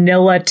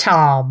Vanilla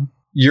Tom.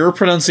 Your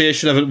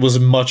pronunciation of it was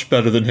much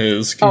better than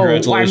his.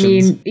 Congratulations. Oh,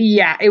 I mean,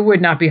 yeah, it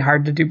would not be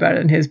hard to do better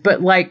than his,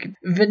 but like,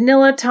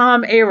 Vanilla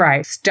Tom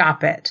A-Right,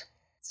 stop it.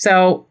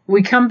 So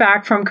we come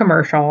back from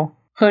commercial.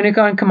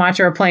 Hunico and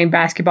Camacho are playing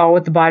basketball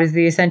with the bodies of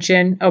the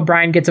Ascension.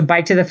 O'Brien gets a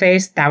bike to the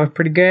face. That was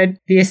pretty good.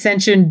 The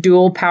Ascension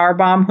dual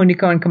powerbomb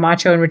Hunico and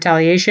Camacho in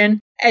retaliation.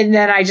 And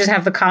then I just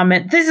have the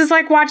comment, this is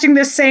like watching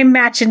the same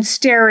match in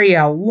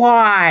stereo.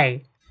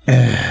 Why?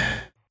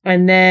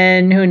 And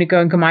then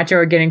Hunico and Camacho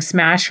are getting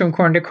smashed from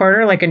corner to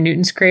corner like a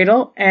Newton's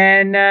cradle.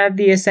 And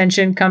the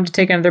Ascension come to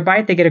take another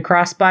bite. They get a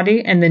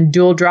crossbody and then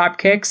dual drop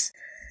kicks.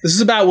 This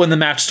is about when the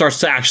match starts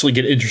to actually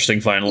get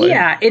interesting, finally.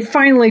 Yeah, it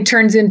finally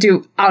turns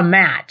into a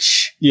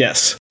match.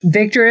 Yes.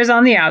 Victor is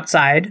on the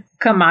outside.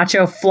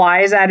 Camacho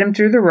flies at him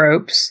through the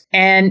ropes.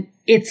 And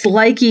it's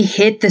like he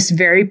hit this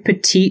very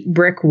petite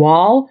brick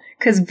wall,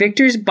 because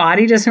Victor's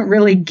body doesn't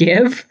really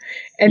give.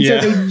 And so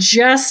they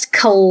just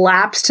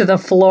collapse to the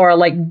floor.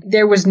 Like,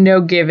 there was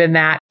no give in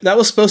that. That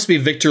was supposed to be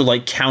Victor,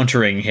 like,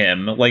 countering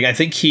him. Like, I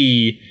think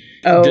he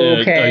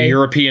did a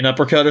European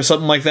uppercut or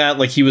something like that.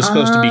 Like, he was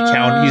supposed to be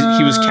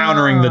he was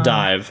countering the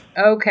dive.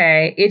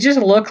 Okay. It just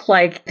looked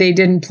like they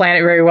didn't plan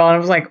it very well. And I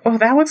was like, oh,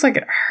 that looks like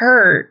it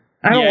hurt.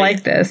 I don't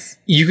like this.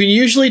 You can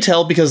usually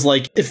tell because,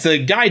 like, if the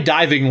guy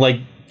diving, like,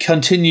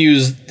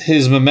 continues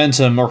his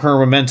momentum or her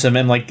momentum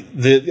and, like,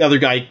 the other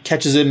guy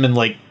catches him and,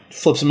 like,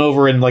 flips him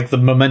over and, like, the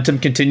momentum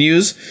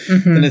continues,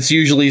 then it's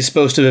usually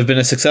supposed to have been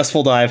a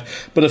successful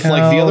dive. But if,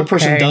 like, the other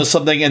person does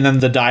something and then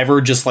the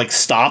diver just, like,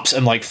 stops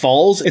and, like,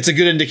 falls, it's a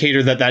good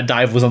indicator that that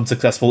dive was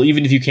unsuccessful,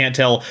 even if you can't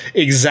tell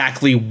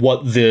exactly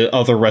what the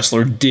other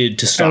wrestler did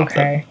to stop them.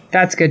 Okay,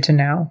 that's good to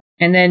know.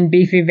 And then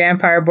beefy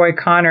vampire boy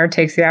Connor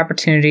takes the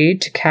opportunity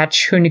to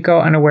catch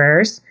Hunico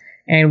unawares.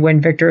 And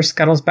when Victor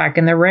scuttles back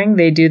in the ring,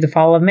 they do the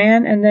fall of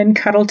man and then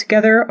cuddle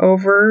together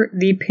over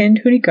the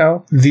pinned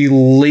Hunico. The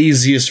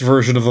laziest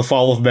version of the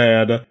fall of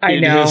man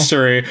in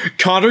history.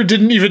 Connor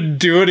didn't even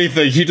do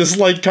anything. He just,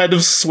 like, kind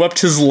of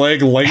swept his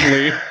leg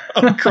lightly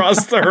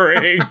across the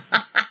ring.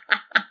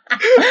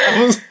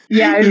 I'm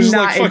just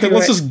not like, fuck it,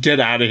 let's just get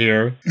out of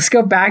here. Let's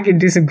go back and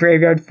do some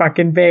Graveyard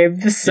fucking babe.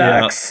 This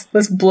sucks.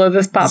 Let's blow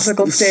this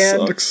popsicle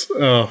stand. Sucks.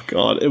 Oh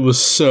god, it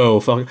was so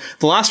fucking.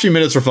 The last few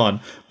minutes were fun,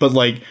 but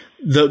like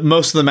the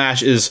most of the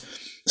match is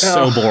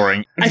so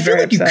boring. I feel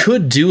like you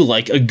could do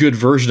like a good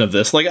version of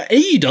this. Like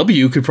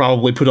AEW could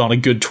probably put on a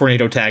good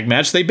tornado tag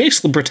match. They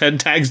basically pretend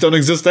tags don't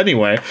exist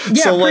anyway.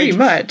 Yeah, so, like, pretty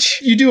much.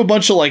 You do a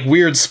bunch of like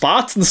weird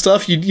spots and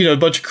stuff. You know, a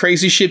bunch of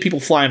crazy shit, people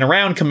flying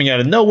around, coming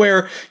out of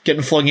nowhere,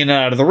 getting flung in and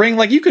out of the ring.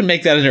 Like, you can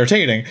make that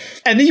entertaining.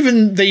 And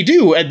even they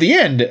do at the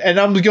end. And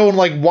I'm going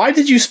like, why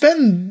did you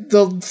spend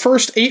the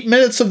first 8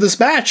 minutes of this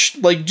match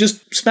like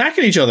just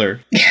smacking each other?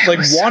 Like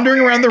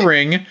wandering around the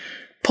ring,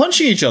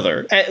 punching each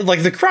other.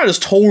 Like, the crowd is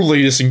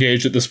totally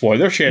disengaged at this point.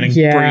 They're chanting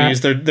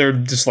Breeze. They're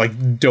just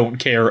like, don't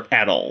care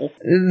at all.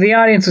 The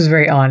audience was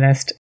very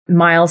honest.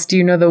 Miles, do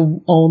you know the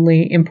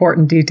only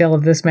important detail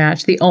of this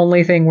match? The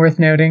only thing worth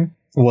noting?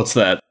 What's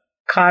that?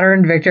 Connor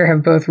and Victor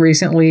have both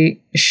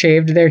recently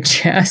shaved their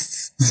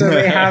chests. So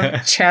they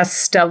have chest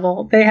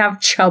stubble. They have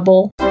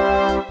chubble.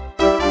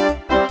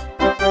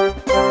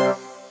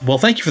 Well,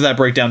 thank you for that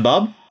breakdown,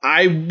 Bob.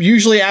 I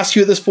usually ask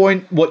you at this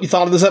point what you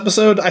thought of this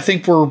episode. I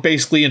think we're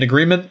basically in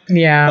agreement.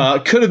 Yeah.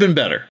 Could have been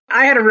better.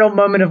 I had a real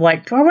moment of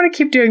like, do I want to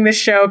keep doing this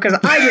show? Because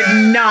I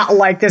did not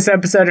like this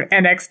episode of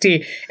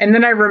NXT. And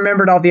then I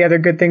remembered all the other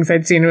good things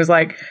I'd seen. It was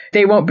like,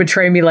 they won't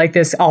betray me like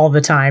this all the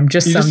time,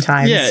 just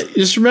sometimes.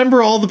 Just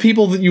remember all the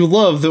people that you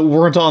love that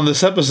weren't on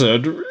this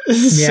episode.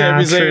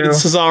 Sami Zayn and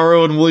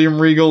Cesaro and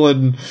William Regal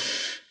and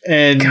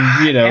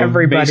God, you know,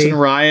 everybody. Mason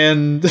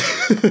Ryan.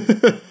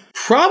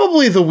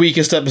 Probably the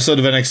weakest episode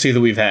of NXT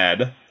that we've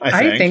had,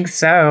 I think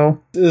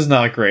so. It is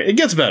not great. It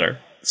gets better.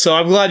 So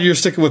I'm glad you're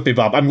sticking with me,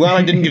 Bob. I'm glad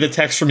I didn't get a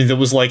text from you that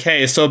was like,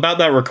 hey, so about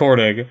that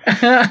recording, you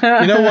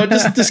know what?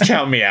 Just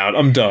count me out.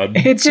 I'm done.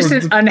 It's just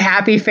an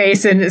unhappy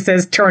face and it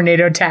says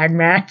tornado tag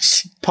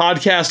match.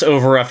 Podcast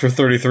over after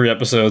 33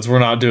 episodes. We're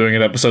not doing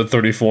an episode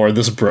 34.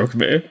 This broke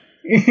me.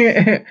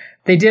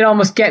 They did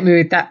almost get me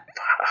with that.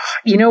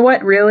 You know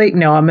what? Really?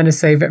 No, I'm going to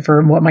save it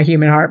for what my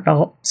human heart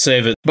felt.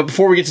 Save it. But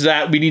before we get to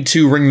that, we need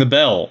to ring the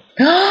bell.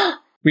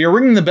 We are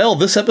ringing the bell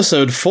this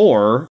episode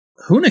for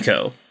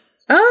Hunico.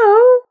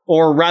 Oh.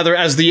 Or rather,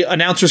 as the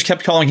announcers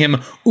kept calling him,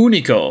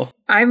 Unico.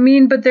 I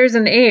mean, but there's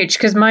an H,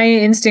 because my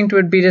instinct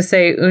would be to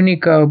say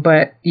Unico,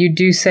 but you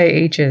do say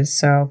H's,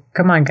 so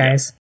come on,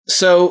 guys.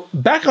 So,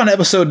 back on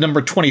episode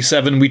number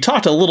 27, we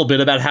talked a little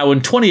bit about how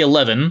in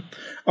 2011,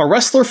 a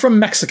wrestler from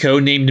Mexico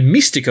named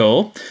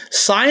Místico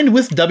signed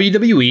with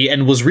WWE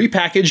and was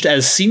repackaged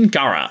as Sin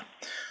Cara.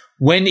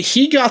 When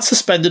he got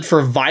suspended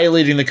for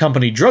violating the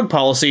company drug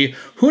policy,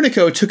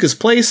 Hunico took his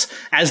place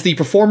as the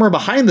performer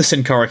behind the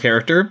Sin Cara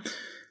character.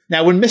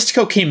 Now, when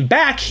Místico came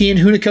back, he and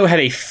Hunico had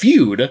a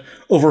feud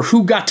over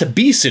who got to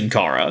be Sin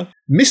Cara.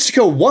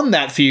 Místico won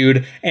that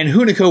feud, and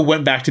Hunico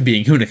went back to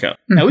being Hunico.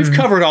 Mm-hmm. Now, we've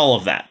covered all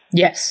of that.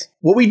 Yes.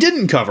 What we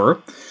didn't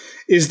cover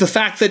is the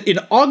fact that in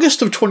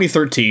August of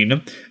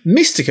 2013,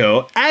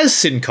 Místico, as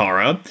Sin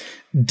Cara,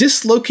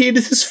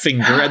 dislocated his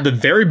finger at the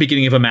very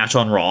beginning of a match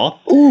on Raw.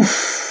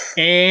 Oof.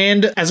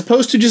 And as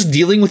opposed to just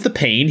dealing with the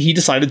pain, he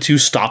decided to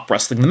stop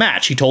wrestling the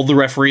match. He told the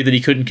referee that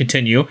he couldn't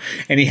continue,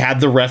 and he had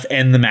the ref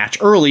end the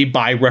match early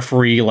by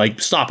referee,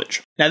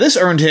 stoppage. Now, this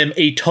earned him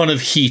a ton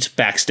of heat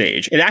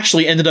backstage. It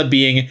actually ended up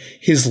being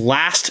his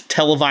last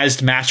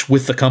televised match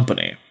with the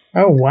company.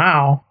 Oh,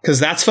 wow. Because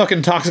that's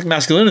fucking toxic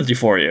masculinity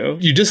for you.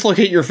 You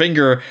dislocate your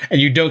finger and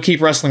you don't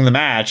keep wrestling the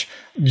match,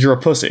 you're a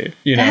pussy,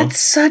 you know? That's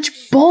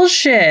such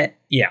bullshit.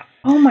 Yeah.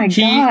 Oh my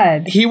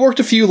God. He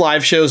worked a few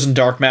live shows and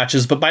dark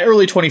matches, but by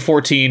early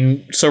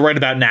 2014, so right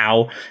about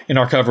now in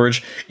our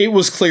coverage, it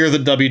was clear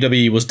that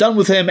WWE was done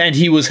with him and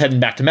he was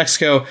heading back to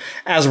Mexico.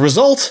 As a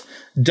result,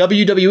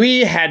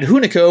 WWE had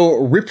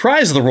Hunico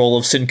reprise the role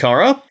of Sin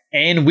Cara,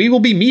 and we will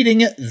be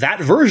meeting that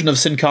version of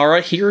Sin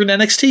Cara here in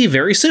NXT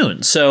very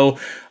soon. So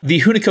the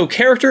Hunico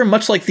character,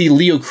 much like the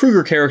Leo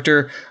Kruger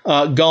character,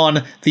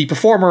 gone, the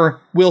performer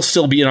will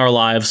still be in our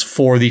lives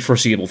for the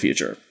foreseeable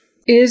future.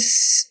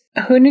 Is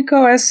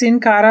Hunico as Sin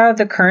Cara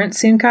the current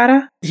Sin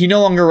Cara? He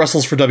no longer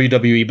wrestles for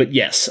WWE, but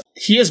yes,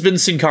 he has been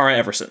Sin Cara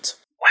ever since.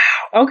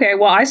 Wow. Okay,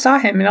 well, I saw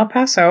him in El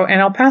Paso,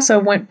 and El Paso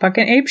went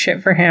fucking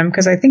apeshit for him,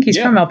 because I think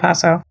he's from El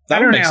Paso. I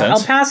don't know.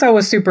 Sense. El Paso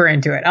was super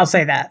into it. I'll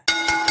say that.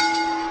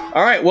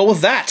 All right, well,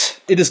 with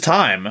that, it is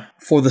time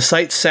for the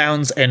sights,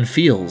 sounds, and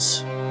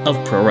feels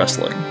of pro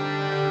wrestling.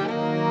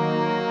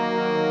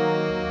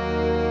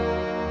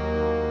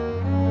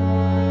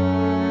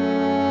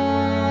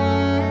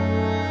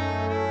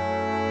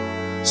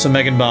 So,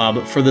 Megan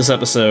Bob, for this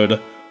episode,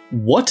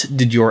 what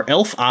did your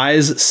elf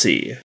eyes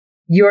see?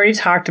 You already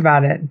talked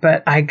about it,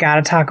 but I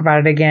gotta talk about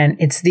it again.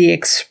 It's the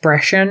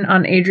expression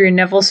on Adrian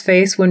Neville's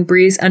face when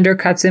Breeze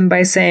undercuts him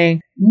by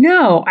saying,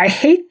 "No, I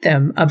hate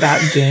them,"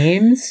 about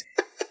games.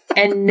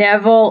 And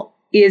Neville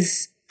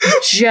is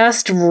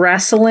just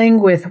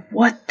wrestling with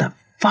what the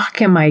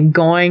fuck am I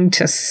going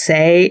to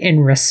say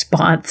in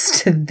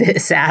response to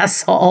this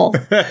asshole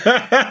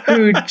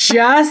who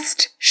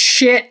just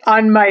shit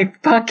on my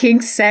fucking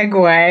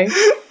segue.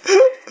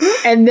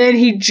 And then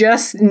he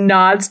just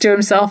nods to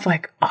himself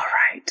like, all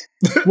right.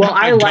 Well,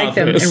 I like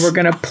them, and we're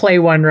going to play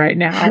one right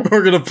now.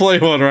 We're going to play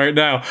one right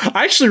now.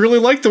 I actually really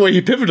liked the way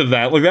he pivoted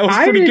that. That was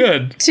pretty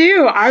good.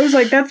 Too. I was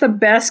like, that's the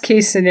best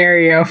case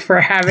scenario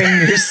for having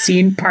your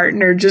scene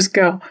partner just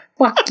go,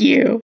 fuck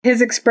you.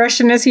 His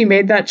expression as he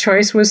made that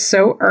choice was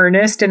so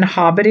earnest and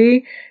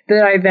hobbity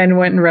that I then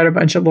went and read a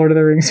bunch of Lord of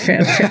the Rings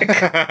fanfic.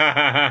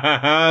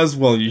 As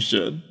well you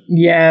should.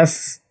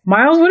 Yes.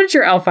 Miles, what did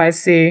your elf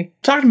eyes see?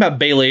 Talking about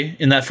Bayley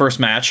in that first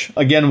match.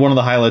 Again, one of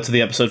the highlights of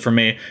the episode for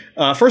me.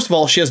 First of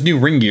all, she has new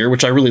ring gear,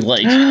 which I really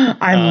like.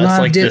 I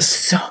loved it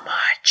so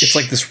much. It's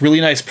like this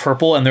really nice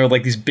purple, and there are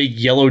like these big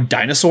yellow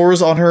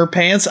dinosaurs on her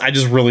pants. I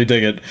just really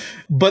dig it.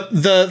 But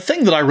the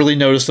thing that I really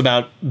noticed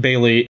about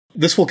Bayley,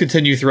 this will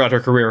continue throughout her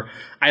career,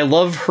 I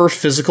love her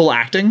physical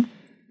acting.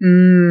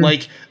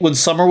 Like when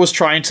Summer was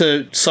trying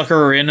to sucker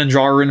her in and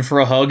draw her in for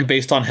a hug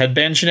based on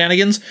headband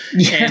shenanigans.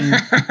 Yeah.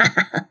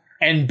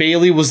 And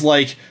Bayley was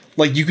like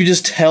you could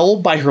just tell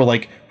by her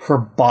her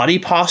body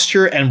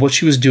posture and what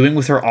she was doing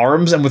with her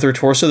arms and with her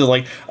torso. They're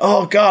like,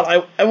 oh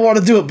God, I want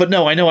to do it, but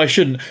no, I know I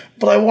shouldn't.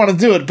 But I want to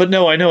do it, but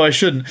no, I know I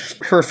shouldn't.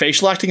 Her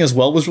facial acting as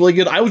well was really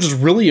good. I was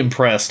just really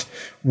impressed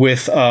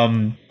with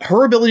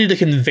her ability to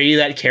convey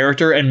that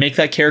character and make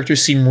that character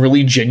seem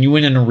really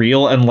genuine and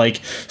real and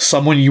like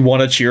someone you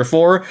want to cheer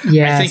for.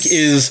 Yes. I think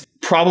is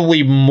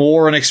probably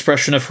more an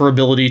expression of her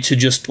ability to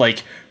just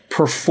like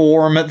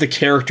perform the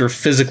character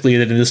physically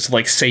than it is to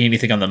like say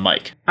anything on the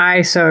mic.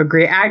 I so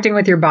agree. Acting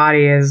with your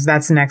body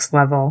that's next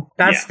level.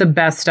 That's the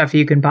best stuff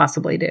you can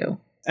possibly do.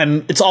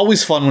 And it's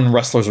always fun when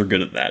wrestlers are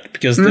good at that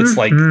because it's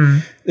like,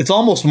 it's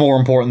almost more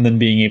important than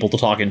being able to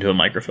talk into a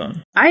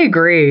microphone. I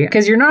agree,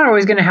 because you're not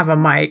always going to have a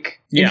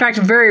mic. In fact,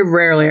 very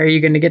rarely are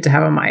you going to get to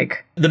have a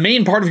mic. The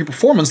main part of your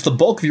performance, the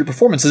bulk of your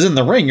performance is in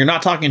the ring. You're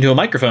not talking into a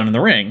microphone in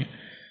the ring.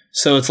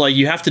 So it's like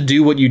you have to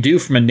do what you do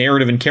from a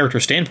narrative and character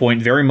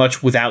standpoint very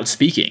much without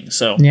speaking.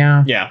 So,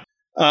 yeah.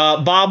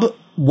 Bob,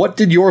 what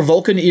did your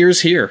Vulcan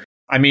ears hear?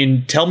 I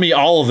mean, tell me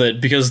all of it,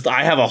 because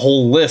I have a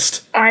whole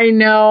list. I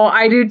know,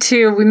 I do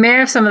too. We may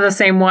have some of the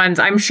same ones.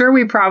 I'm sure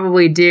we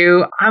probably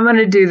do. I'm going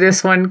to do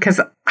this one because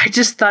I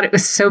just thought it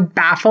was so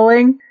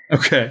baffling.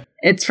 Okay.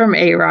 It's from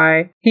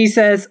A-Rai. He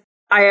says,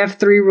 I have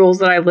 3 rules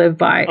that I live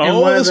by.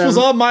 And this was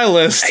on my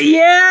list.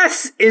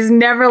 Yes! Is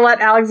never let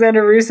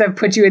Alexander Rusev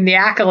put you in the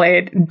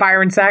accolade. And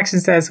Byron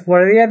Saxton says,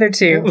 what are the other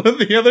 2? What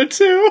are the other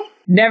 2?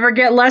 Never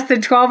get less than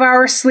 12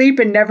 hours sleep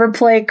and never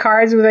play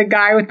cards with a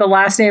guy with the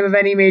last name of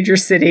any major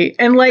city.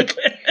 And like,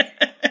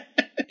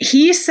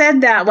 he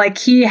said that like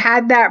he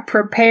had that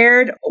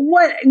prepared.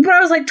 What? But I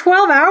was like,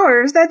 12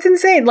 hours? That's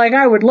insane. Like,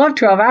 I would love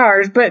 12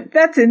 hours, but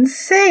that's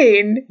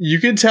insane. You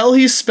can tell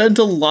he spent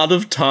a lot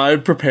of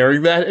time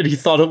preparing that and he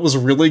thought it was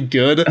really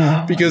good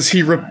because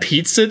he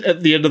repeats it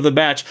at the end of the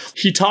match.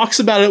 He talks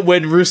about it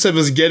when Rusev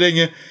is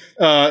getting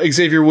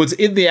Xavier Woods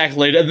in the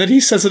accolade, and then he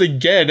says it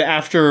again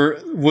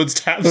after Woods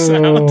taps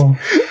out.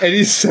 And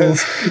he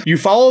says, you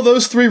follow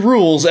those 3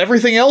 rules,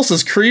 everything else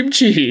is cream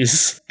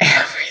cheese.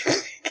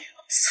 Everything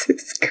else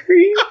is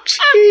cream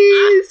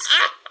cheese.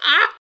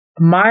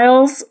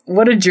 Miles,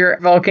 what did your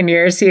Vulcan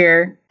ears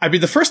hear? I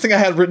mean, the first thing I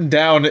had written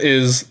down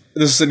is,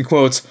 this is in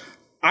quotes,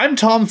 I'm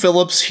Tom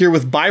Phillips here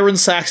with Byron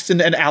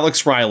Saxton and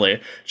Alex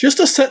Riley. Just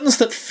a sentence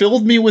that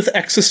filled me with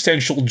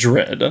existential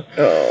dread.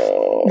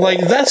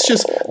 Like,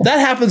 that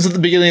happens at the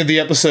beginning of the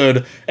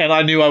episode, and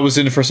I knew I was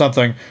in for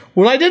something.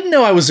 What I didn't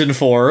know I was in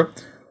for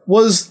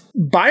was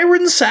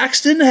Byron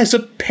Saxton has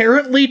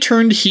apparently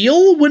turned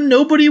heel when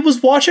nobody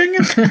was watching.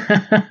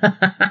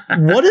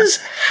 What is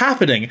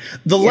happening?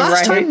 The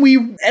last time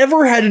we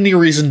ever had any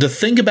reason to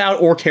think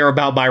about or care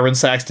about Byron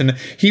Saxton,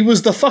 he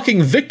was the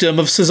fucking victim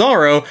of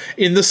Cesaro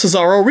in the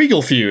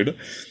Cesaro-Regal feud.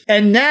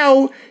 And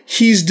now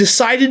he's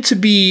decided to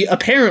be,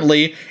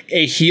 apparently,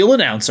 a heel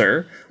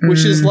announcer,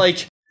 which is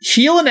like,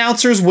 heel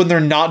announcers, when they're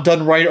not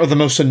done right, are the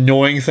most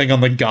annoying thing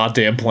on the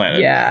goddamn planet.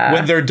 Yeah.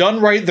 When they're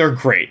done right, they're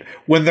great.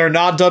 When they're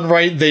not done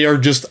right, they are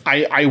just,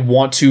 I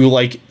want to,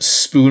 like,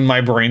 spoon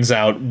my brains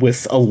out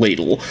with a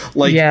ladle.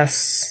 Like,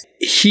 yes.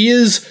 He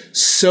is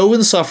so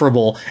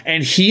insufferable,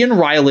 and he and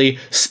Riley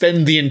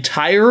spend the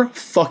entire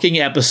fucking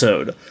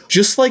episode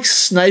just like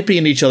sniping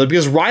at each other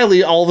because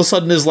Riley all of a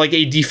sudden is like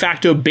a de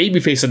facto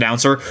babyface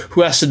announcer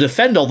who has to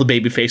defend all the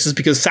babyfaces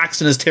because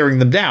Saxton is tearing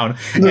them down.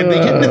 And they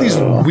get into these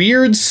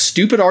weird,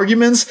 stupid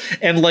arguments,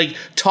 and like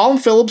Tom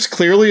Phillips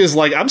clearly is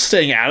like, I'm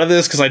staying out of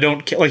this because I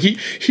don't care. Like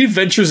he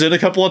ventures in a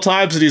couple of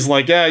times and he's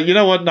like, yeah, you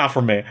know what? Not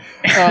for me.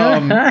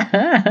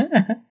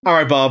 All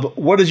right, Bob,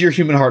 what does your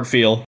human heart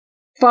feel?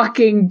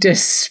 Fucking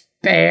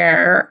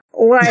despair.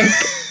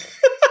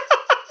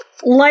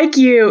 Like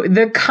you,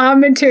 the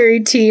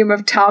commentary team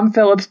of Tom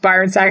Phillips,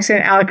 Byron Saxton,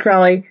 and Alex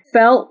Riley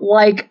felt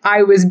like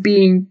I was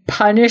being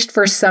punished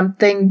for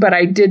something, but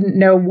I didn't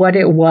know what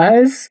it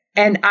was.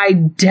 And I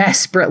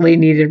desperately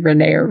needed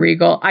Renee or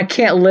Regal. I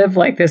can't live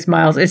like this,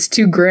 Miles. It's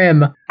too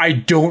grim. I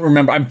don't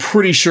remember. I'm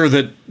pretty sure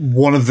that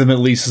one of them at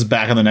least is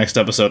back in the next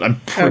episode.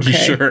 I'm pretty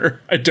sure.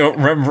 I don't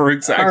remember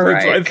exactly. All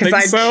right, but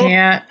I think so.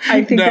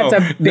 I think that's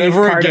a big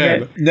part of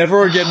it.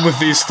 Never again with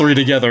these 3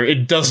 together.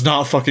 It does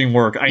not fucking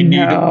work. I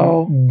need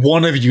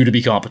one of you to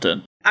be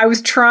competent. I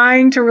was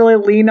trying to really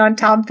lean on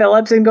Tom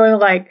Phillips and going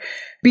like,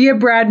 be a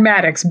Brad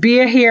Maddox, be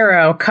a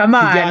hero, come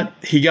on.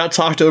 He got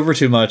talked over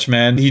too much,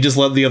 man. He just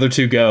let the other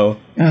 2 go.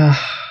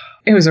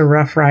 It was a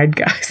rough ride,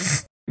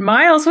 guys.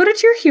 Miles, what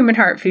did your human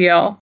heart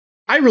feel?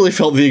 I really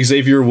felt the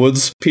Xavier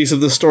Woods piece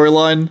of the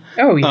storyline.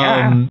 Oh,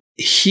 yeah.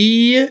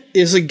 He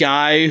is a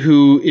guy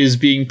who is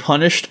being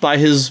punished by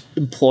his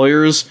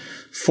employers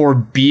for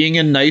being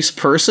a nice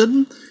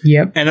person.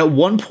 Yep. And at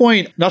one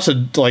point, not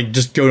to like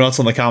just go nuts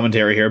on the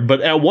commentary here,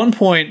 but at one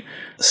point,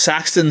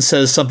 Saxton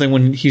says something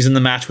when he's in the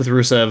match with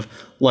Rusev,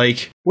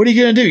 like, what are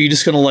you going to do? You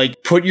just going to like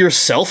put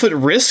yourself at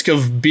risk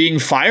of being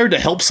fired to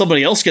help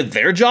somebody else get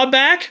their job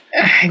back?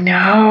 I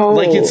know.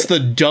 Like, it's the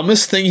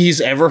dumbest thing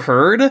he's ever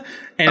heard. And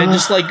it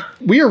just like,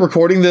 we are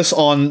recording this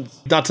on,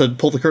 not to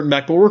pull the curtain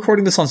back, but we're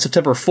recording this on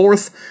September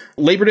 4th.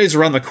 Labor Day's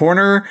around the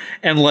corner.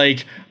 And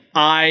like,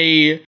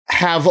 I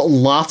have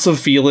lots of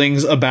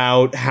feelings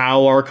about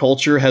how our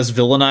culture has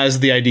villainized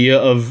the idea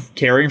of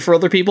caring for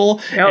other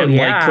people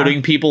like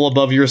putting people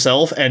above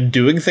yourself and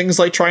doing things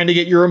like trying to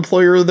get your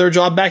employer their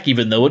job back,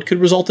 even though it could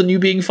result in you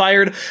being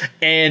fired.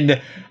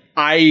 And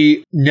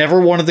I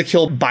never wanted to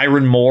kill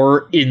Byron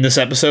more in this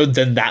episode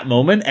than that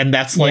moment. And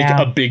that's like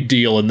a big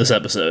deal in this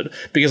episode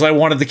because I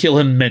wanted to kill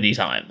him many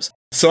times.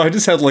 So I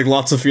just had like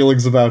lots of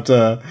feelings about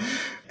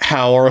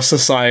how our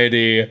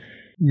society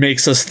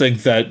makes us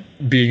think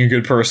that being a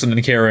good person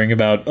and caring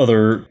about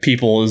other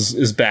people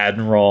is bad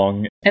and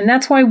wrong. And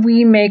that's why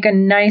we make a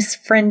nice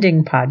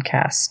friending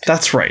podcast.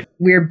 That's right.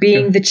 We're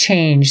being the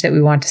change that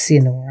we want to see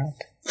in the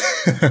world.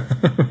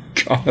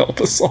 God help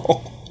us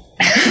all.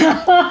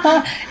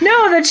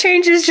 No, the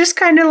change is just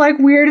kind of like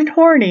weird and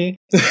horny.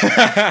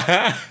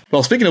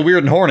 Well, speaking of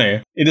weird and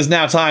horny, it is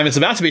now time. It's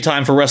about to be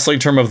time for Wrestling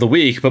Term of the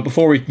Week. But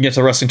before we can get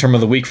to Wrestling Term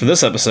of the Week for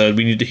this episode,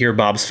 we need to hear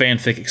Bob's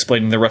fanfic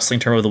explaining the Wrestling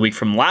Term of the Week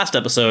from last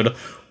episode,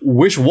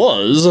 which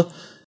was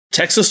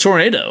Texas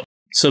Tornado.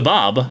 So,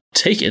 Bob,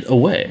 take it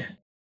away.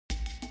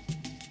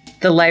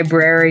 The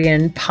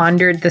librarian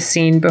pondered the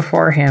scene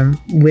before him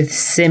with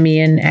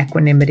simian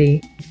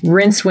equanimity.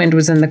 Rincewind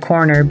was in the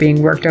corner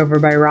being worked over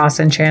by Ross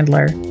and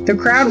Chandler. The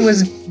crowd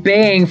was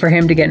baying for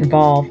him to get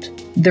involved.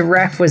 The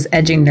ref was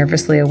edging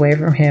nervously away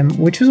from him,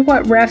 which was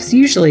what refs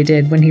usually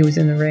did when he was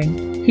in the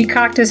ring. He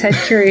cocked his head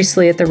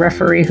curiously at the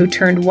referee, who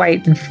turned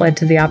white and fled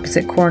to the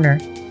opposite corner.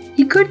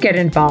 He could get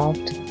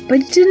involved, but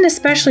he didn't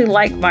especially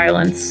like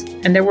violence,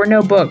 and there were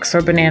no books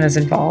or bananas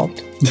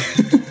involved.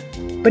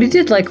 But he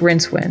did like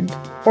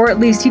Rincewind, or at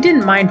least he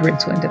didn't mind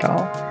Rincewind at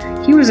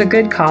all. He was a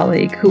good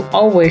colleague who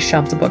always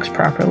shelved the books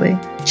properly.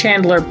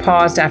 Chandler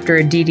paused after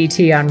a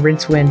DDT on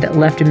Rincewind that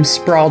left him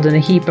sprawled in a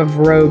heap of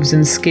robes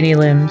and skinny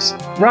limbs.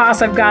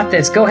 Ross, I've got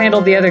this. Go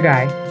handle the other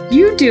guy.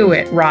 You do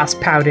it, Ross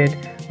pouted.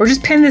 Or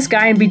just pin this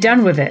guy and be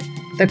done with it.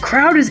 The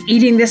crowd is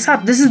eating this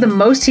up. This is the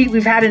most heat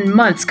we've had in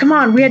months. Come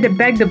on, we had to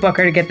beg the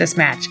booker to get this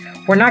match.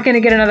 We're not going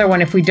to get another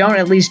one if we don't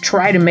at least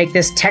try to make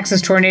this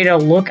Texas Tornado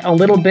look a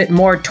little bit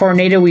more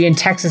tornado-y and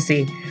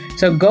Texas-y.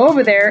 So go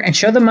over there and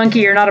show the monkey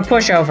you're not a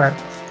pushover.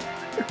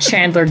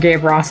 Chandler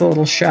gave Ross a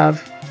little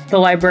shove. The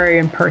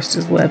librarian pursed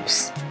his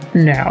lips.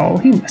 No,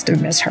 he must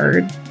have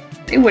misheard.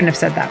 They wouldn't have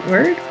said that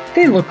word.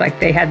 They looked like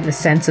they had the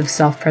sense of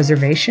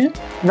self-preservation.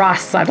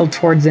 Ross sidled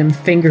towards him,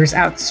 fingers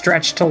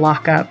outstretched to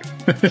lock up.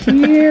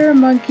 Here,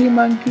 monkey.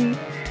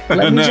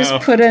 Let me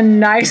just put a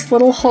nice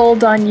little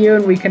hold on you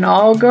and we can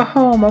all go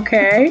home,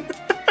 okay?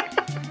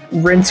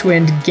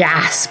 Rincewind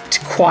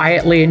gasped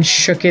quietly and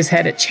shook his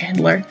head at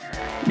Chandler.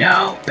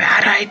 No,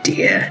 bad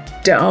idea.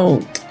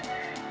 Don't.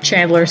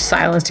 Chandler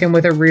silenced him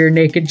with a rear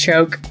naked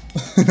choke.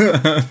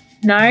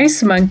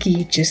 Nice,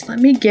 monkey. Just let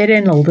me get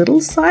in a little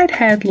side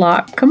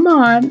headlock. Come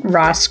on,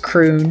 Ross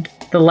crooned.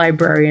 The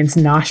librarian's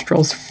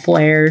nostrils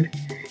flared.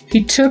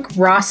 He took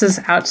Ross's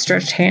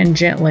outstretched hand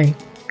gently.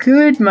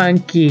 Good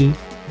monkey.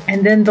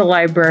 And then the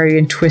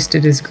librarian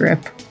twisted his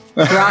grip.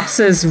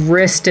 Ross's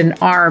wrist and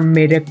arm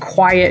made a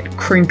quiet,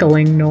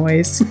 crinkling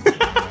noise.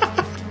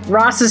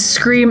 Ross's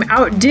scream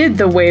outdid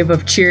the wave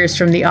of cheers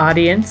from the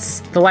audience.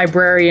 The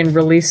librarian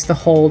released the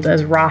hold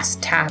as Ross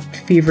tapped,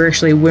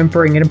 feverishly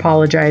whimpering and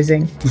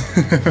apologizing.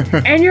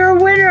 And your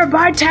winner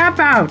by tap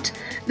out,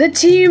 the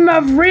team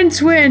of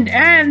Rincewind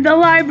and the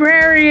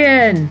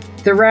librarian!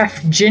 The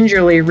ref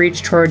gingerly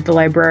reached toward the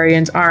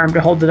librarian's arm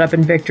to hold it up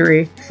in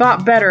victory,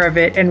 thought better of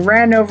it, and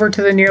ran over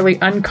to the nearly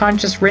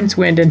unconscious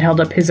Rincewind and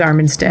held up his arm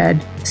instead.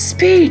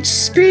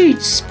 Speech,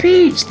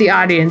 the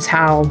audience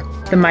howled.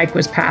 The mic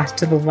was passed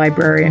to the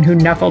librarian, who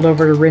knuckled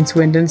over to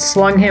Rincewind and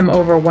slung him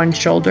over one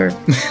shoulder.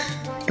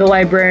 The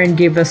librarian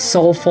gave a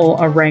soulful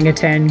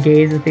orangutan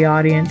gaze at the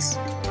audience.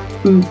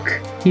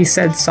 Ook, he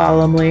said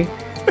solemnly,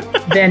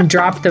 then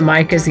dropped the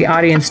mic as the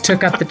audience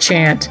took up the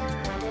chant.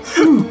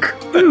 Ook,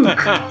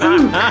 ook,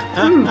 ook,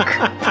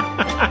 ook.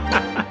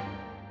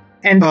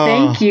 And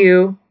thank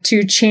you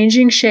to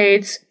Changing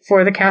Shades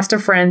for the cast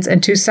of Friends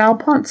and to Sal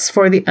Ponce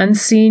for the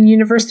unseen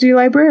university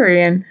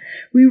librarian.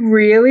 We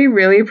really,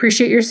 really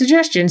appreciate your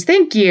suggestions.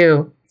 Thank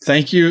you.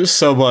 Thank you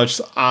so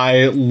much.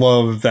 I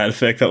love that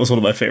fic. That was one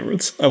of my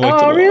favorites. I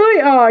liked it a lot.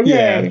 Really? Oh,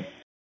 yay. Yeah.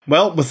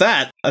 Well, with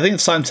that, I think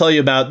it's time to tell you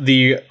about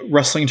the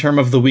wrestling term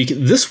of the week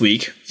this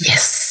week.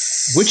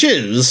 Yes. Which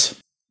is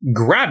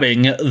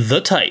grabbing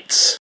the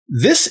tights.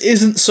 This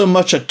isn't so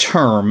much a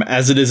term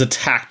as it is a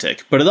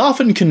tactic, but it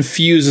often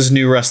confuses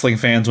new wrestling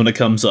fans when it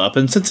comes up,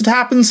 and since it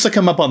happens to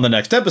come up on the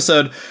next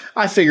episode,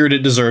 I figured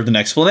it deserved an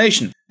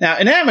explanation. Now,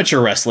 in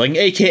amateur wrestling,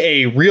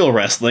 aka real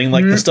wrestling,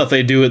 like the stuff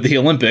they do at the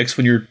Olympics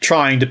when you're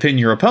trying to pin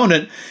your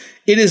opponent,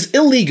 it is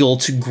illegal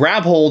to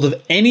grab hold of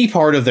any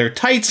part of their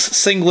tights,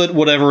 singlet,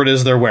 whatever it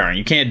is they're wearing.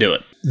 You can't do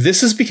it.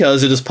 This is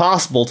because it is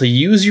possible to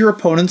use your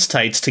opponent's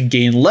tights to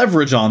gain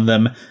leverage on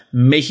them,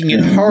 making it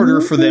harder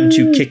for them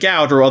to kick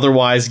out or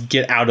otherwise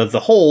get out of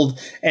the hold,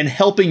 and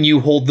helping you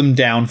hold them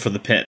down for the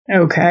pin.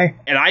 Okay.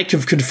 And I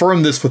have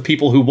confirmed this with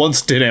people who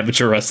once did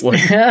amateur wrestling.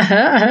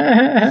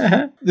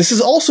 This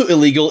is also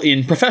illegal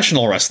in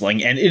professional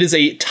wrestling, and it is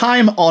a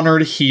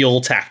time-honored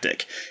heel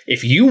tactic.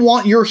 If you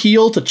want your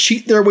heel to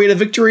cheat their way to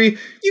victory,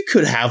 you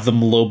could have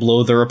them low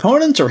blow their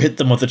opponent or hit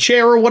them with a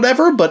chair or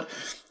whatever, but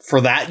for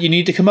that, you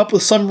need to come up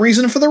with some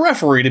reason for the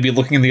referee to be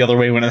looking the other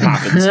way when it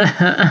happens.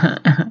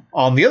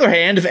 On the other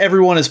hand, if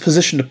everyone is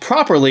positioned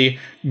properly,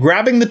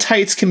 grabbing the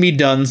tights can be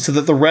done so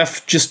that the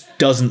ref just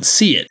doesn't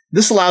see it.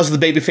 This allows the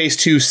babyface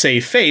to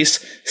save face,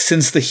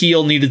 since the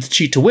heel needed to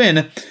cheat to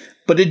win,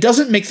 but it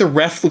doesn't make the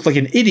ref look like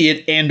an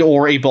idiot and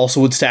or a balsa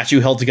wood statue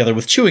held together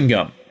with chewing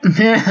gum.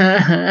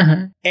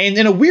 And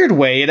in a weird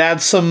way, it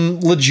adds some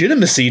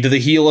legitimacy to the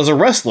heel as a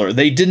wrestler.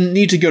 They didn't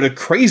need to go to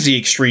crazy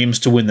extremes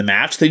to win the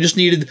match. They just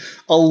needed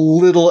a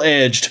little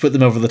edge to put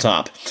them over the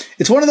top.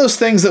 It's one of those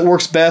things that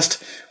works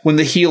best when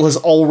the heel has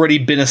already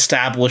been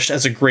established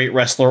as a great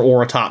wrestler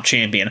or a top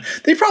champion.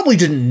 They probably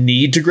didn't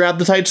need to grab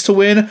the tights to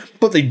win,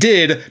 but they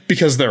did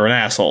because they're an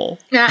asshole.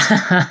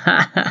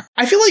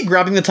 I feel like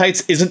grabbing the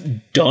tights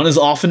isn't done as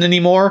often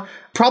anymore.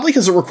 Probably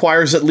because it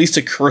requires at least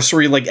a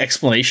cursory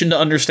explanation to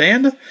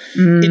understand.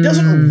 It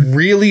doesn't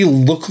really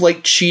look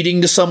like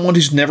cheating to someone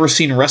who's never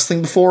seen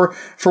wrestling before.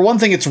 For one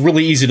thing, it's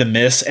really easy to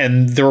miss,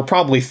 and there were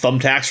probably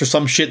thumbtacks or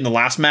some shit in the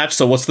last match,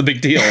 so what's the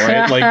big deal,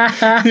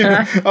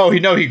 right? Oh,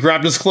 he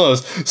grabbed his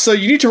clothes. So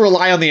you need to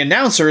rely on the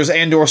announcers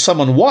and or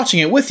someone watching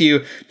it with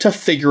you to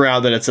figure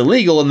out that it's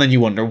illegal, and then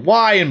you wonder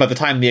why, and by the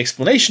time the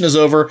explanation is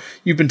over,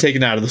 you've been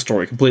taken out of the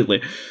story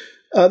completely.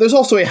 There's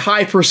also a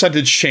high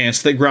percentage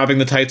chance that grabbing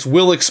the tights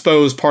will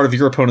expose part of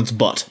your opponent's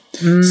butt,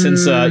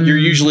 since you're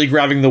usually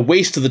grabbing the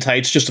waist of the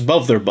tights just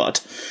above their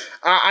butt.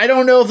 I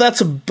don't know if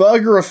that's a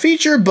bug or a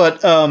feature,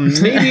 but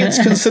maybe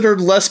it's considered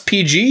less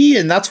PG,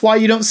 and that's why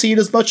you don't see it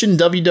as much in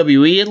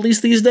WWE, at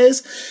least these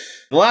days.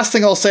 The last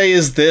thing I'll say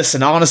is this,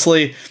 and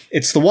honestly,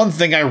 it's the one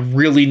thing I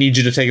really need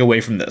you to take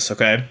away from this,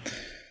 okay?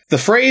 The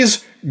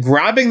phrase,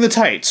 grabbing the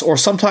tights, or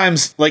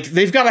sometimes,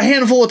 they've got a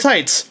handful of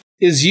tights,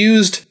 is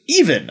used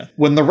even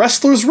when the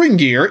wrestler's ring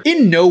gear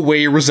in no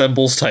way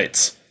resembles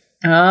tights.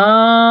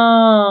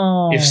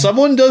 Oh. If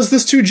someone does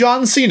this to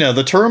John Cena,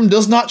 the term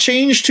does not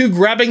change to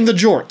grabbing the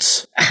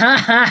jorts.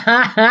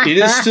 It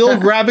is still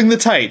grabbing the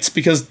tights,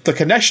 because the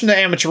connection to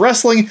amateur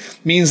wrestling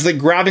means that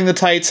grabbing the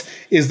tights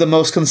is the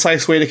most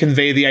concise way to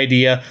convey the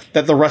idea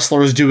that the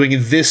wrestler is doing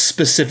this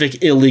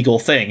specific illegal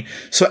thing.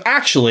 So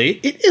actually,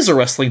 it is a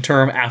wrestling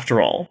term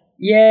after all.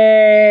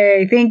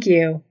 Yay, thank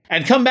you.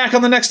 And come back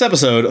on the next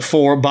episode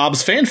for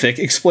Bob's fanfic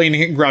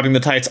explaining grabbing the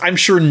tights. I'm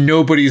sure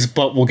nobody's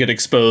butt will get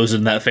exposed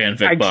in that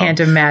fanfic, Bob. I can't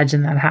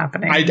imagine that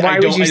happening. Why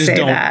would you say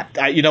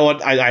that? You know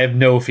what? I have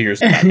no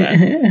fears about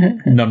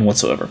that. None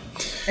whatsoever.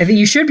 I think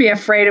you should be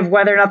afraid of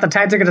whether or not the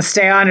tights are going to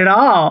stay on at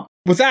all.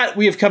 With that,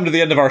 we have come to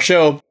the end of our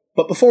show.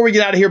 But before we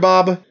get out of here,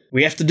 Bob,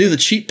 we have to do the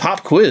cheap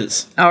pop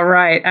quiz. All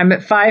right. I'm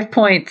at 5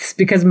 points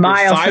because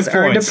Miles has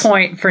earned a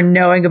point for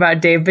knowing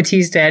about Dave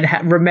Bautista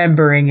and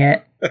remembering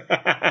it.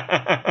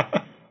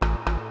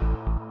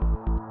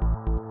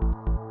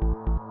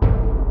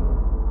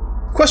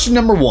 Question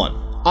number 1.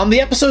 On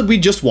the episode we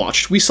just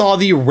watched, we saw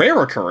the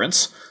rare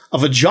occurrence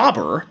of a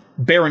jobber,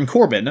 Baron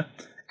Corbin,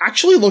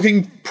 actually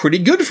looking pretty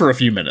good for a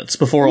few minutes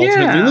before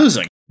ultimately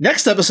losing.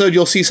 Next episode,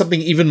 you'll see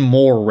something even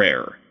more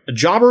rare. A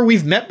jobber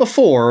we've met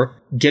before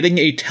getting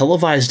a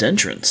televised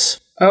entrance.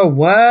 Oh,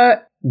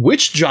 what?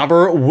 Which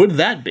jobber would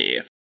that be?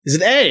 Is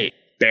it A,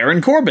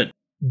 Baron Corbin,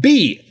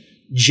 B,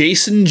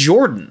 Jason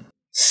Jordan,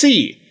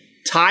 C,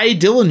 Ty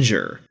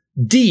Dillinger,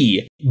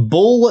 D,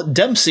 Bull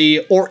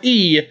Dempsey, or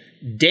E,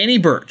 Danny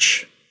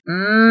Burch?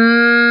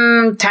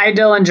 Ty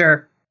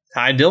Dillinger.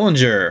 Ty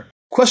Dillinger.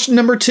 Question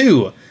number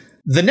 2.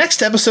 The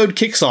next episode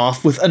kicks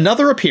off with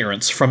another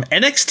appearance from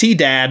NXT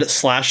dad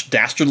 /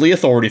 dastardly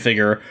authority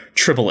figure,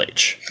 Triple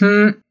H.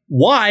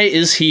 Why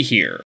is he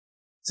here?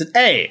 Is it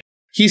A,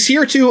 he's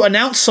here to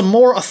announce some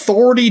more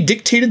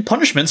authority-dictated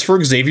punishments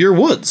for Xavier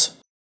Woods?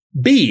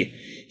 B,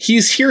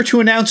 he's here to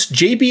announce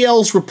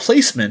JBL's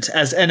replacement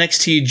as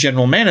NXT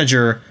general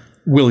manager,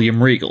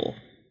 William Regal?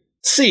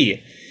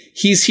 C,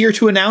 he's here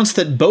to announce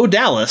that Bo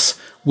Dallas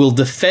will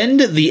defend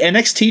the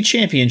NXT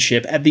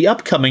championship at the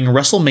upcoming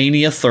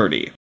WrestleMania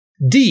 30.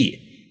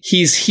 D,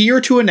 he's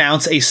here to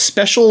announce a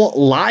special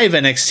live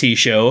NXT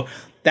show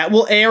that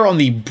will air on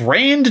the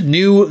brand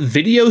new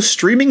video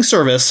streaming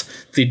service,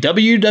 the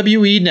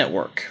WWE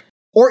Network.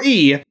 Or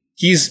E,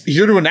 he's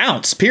here to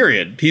announce,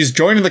 period. He's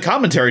joining the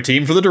commentary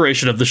team for the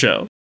duration of the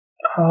show.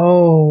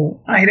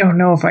 Oh, I don't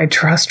know if I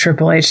trust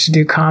Triple H to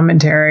do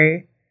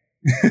commentary.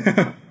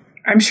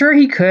 I'm sure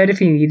he could if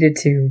he needed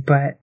to,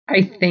 but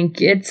I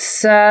think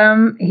it's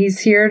he's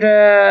here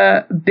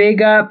to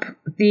big up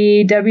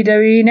the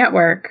WWE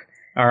Network.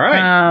 All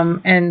right.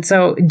 And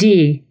so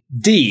D.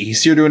 D,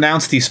 he's here to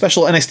announce the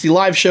special NXT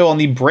live show on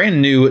the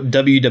brand new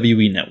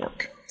WWE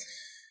Network.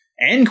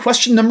 And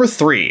question number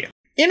 3.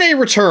 In a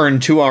return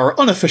to our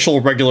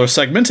unofficial regular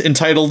segment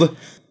entitled,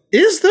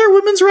 Is There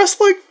Women's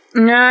Wrestling?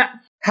 Nah.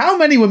 How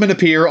many women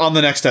appear on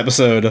the next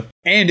episode,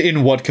 and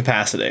in what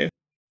capacity?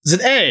 Is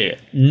it A,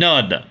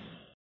 none,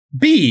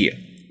 B,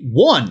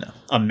 1,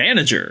 a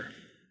manager,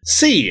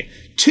 C,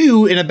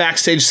 2 in a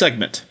backstage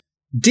segment,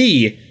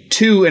 D,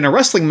 2 in a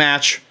wrestling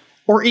match,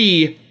 or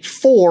E,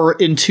 4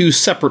 in 2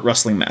 separate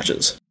wrestling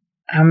matches?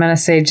 I'm going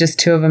to say just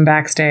 2 of them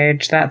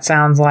backstage. That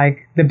sounds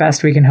like the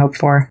best we can hope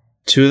for.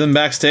 2 of them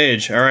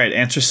backstage. All right,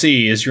 answer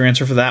C is your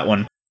answer for that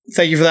one.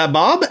 Thank you for that,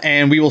 Bob,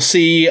 and we will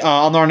see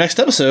on our next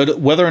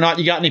episode whether or not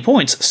you got any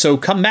points, so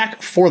come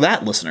back for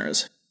that,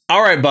 listeners.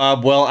 All right,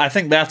 Bob, well, I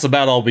think that's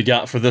about all we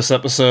got for this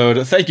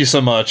episode. Thank you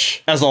so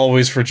much, as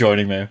always, for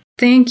joining me.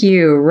 Thank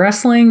you.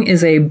 Wrestling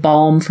is a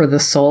balm for the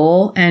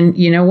soul, and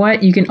you know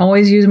what? You can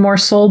always use more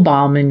soul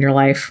balm in your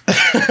life.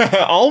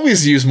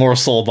 Always use more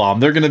soul balm.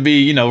 They're going to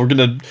be, they're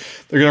going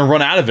to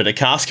run out of it at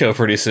Costco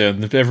pretty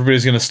soon.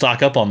 Everybody's going to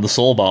stock up on the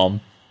soul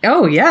balm.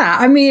 Oh, yeah.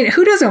 I mean,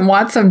 who doesn't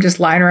want some just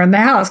lying around the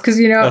house? Because,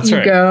 That's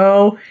right.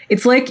 go,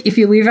 it's like if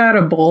you leave out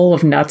a bowl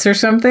of nuts or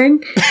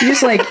something, you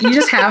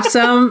just have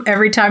some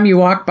every time you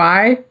walk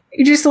by.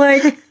 You just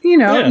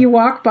you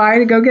walk by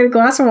to go get a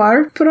glass of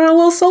water, put on a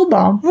little soul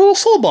balm. A little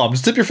soul balm.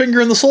 Just dip your finger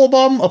in the soul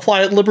balm,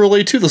 apply it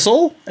liberally to the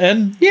soul,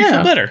 and you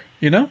feel better.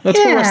 That's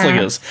what wrestling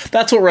is.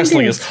 That's what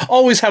wrestling is.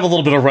 Always have a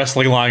little bit of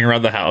wrestling lying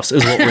around the house,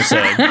 is what we're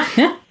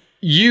saying.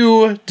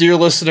 You, dear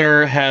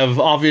listener, have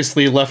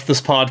obviously left this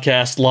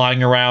podcast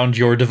lying around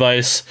your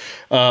device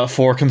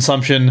for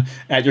consumption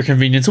at your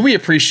convenience. And we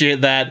appreciate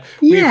that.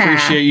 Yeah. We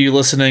appreciate you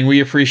listening. We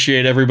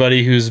appreciate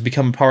everybody who's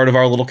become part of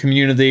our little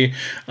community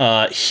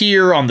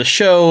here on the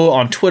show,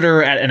 on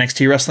Twitter at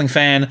NXT Wrestling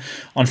Fan,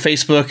 on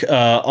Facebook,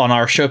 on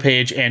our show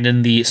page, and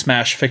in the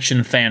Smash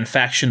Fiction Fan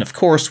faction, of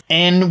course.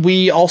 And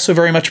we also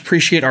very much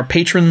appreciate our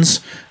patrons.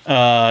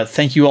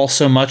 Thank you all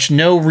so much.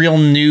 No real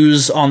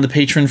news on the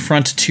patron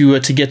front to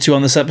get to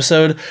on this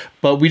episode,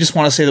 but we just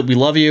want to say that we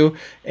love you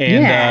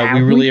and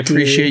we really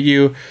appreciate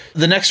you.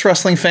 The Next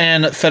Wrestling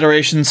Fan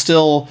Federation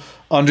still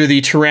under the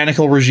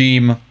tyrannical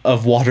regime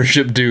of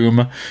Watership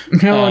Doom.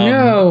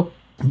 No.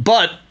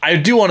 But I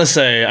do want to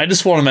say, I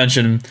just want to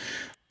mention,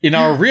 in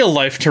our real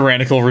life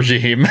tyrannical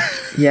regime,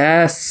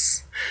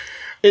 yes,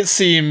 it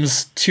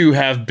seems to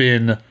have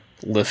been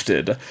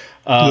lifted.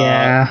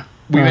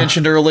 We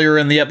mentioned earlier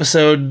in the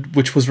episode,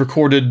 which was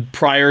recorded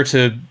prior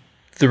to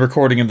the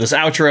recording of this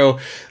outro,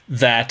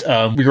 that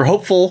we were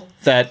hopeful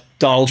that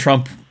Donald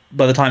Trump,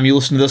 by the time you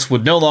listen to this,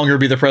 would no longer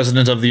be the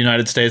president of the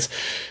United States.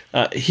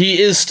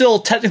 He is still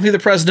technically the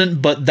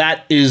president, but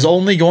that is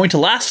only going to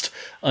last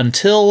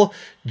until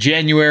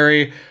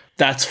January.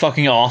 That's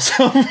fucking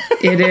awesome.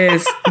 It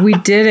is. We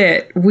did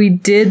it. We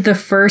did the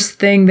first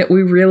thing that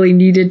we really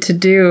needed to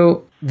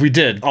do. We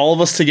did. All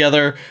of us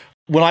together.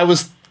 When I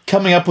was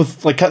coming up with,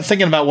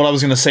 thinking about what I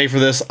was going to say for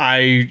this,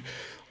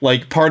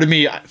 part of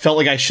me felt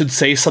like I should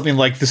say something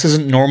like, this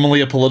isn't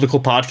normally a political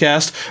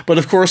podcast, but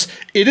of course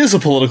it is a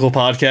political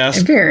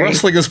podcast. Very.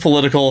 Wrestling is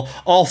political.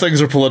 All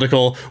things are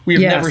political. We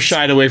have never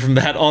shied away from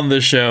that on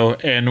this show,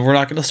 and we're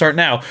not going to start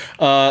now.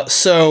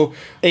 So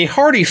a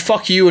hearty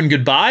fuck you and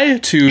goodbye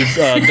to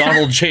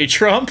Donald J.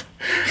 Trump.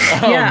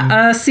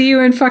 See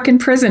you in fucking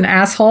prison,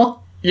 asshole.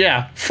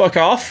 Yeah, fuck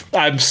off.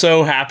 I'm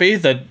so happy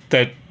that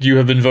you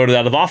have been voted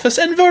out of office,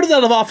 and voted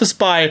out of office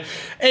by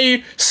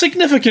a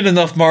significant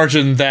enough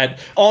margin that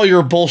all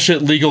your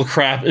bullshit legal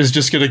crap is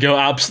just going to go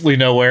absolutely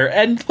nowhere.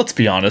 And let's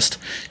be honest,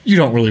 you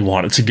don't really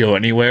want it to go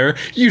anywhere.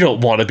 You don't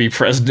want to be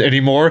president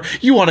anymore.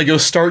 You want to go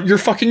start your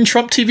fucking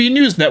Trump TV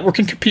news network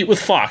and compete with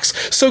Fox.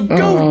 So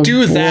go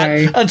do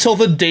that until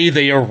the day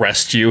they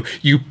arrest you,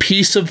 you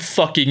piece of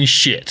fucking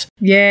shit.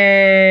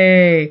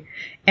 Yay!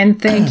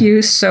 And thank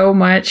you so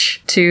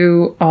much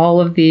to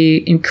all of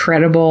the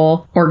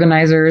incredible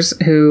organizers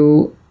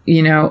who,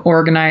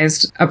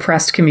 organized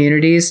oppressed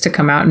communities to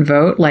come out and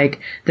vote. Like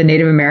the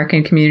Native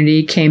American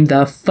community came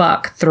the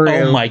fuck through.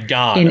 Oh my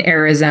God. In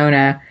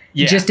Arizona.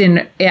 Yeah. Just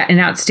in an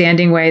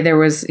outstanding way. There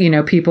was,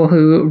 people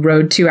who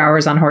rode 2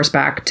 hours on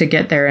horseback to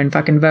get there and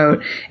fucking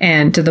vote.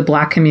 And to the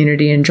Black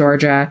community in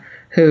Georgia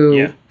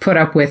who put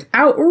up with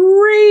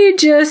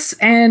outrageous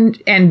and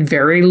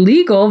very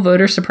legal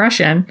voter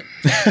suppression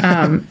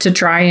to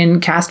try and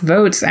cast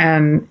votes,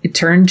 and it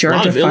turned Georgia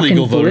fucking blue. A lot of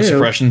illegal voter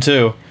suppression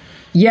too.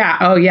 Yeah.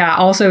 Oh yeah.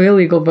 Also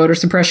illegal voter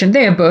suppression.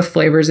 They have both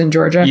flavors in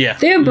Georgia. Yeah.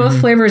 They have both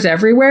flavors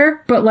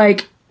everywhere,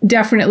 but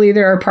definitely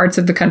there are parts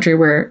of the country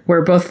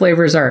where both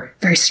flavors are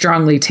very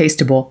strongly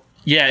tasteable.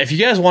 Yeah, if you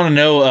guys want to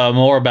know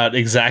more about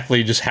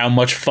exactly just how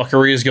much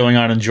fuckery is going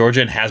on in Georgia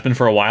and has been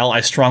for a while,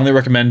 I strongly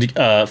recommend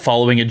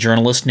following a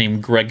journalist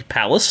named Greg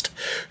Palast,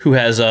 who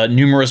has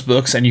numerous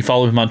books, and you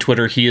follow him on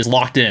Twitter. He is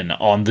locked in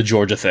on the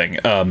Georgia thing.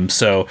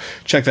 So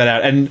check that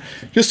out. And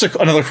just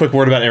another quick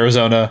word about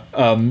Arizona,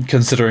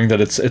 considering that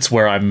it's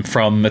where I'm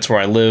from, it's where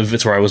I live,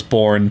 it's where I was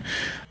born.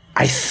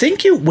 I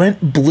think it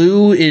went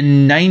blue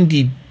in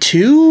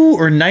 92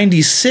 or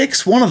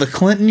 96, one of the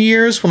Clinton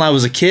years when I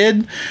was a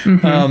kid.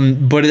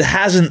 But it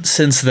hasn't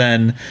since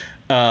then.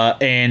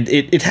 And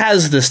it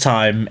has this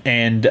time.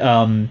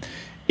 And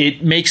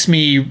it makes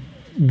me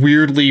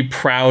weirdly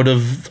proud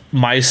of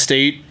my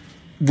state,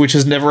 which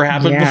has never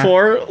happened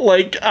before.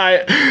 Like,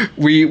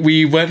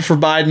 we went for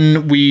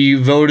Biden, we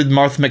voted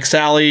Martha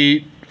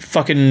McSally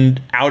fucking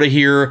out of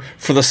here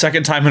for the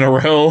second time in a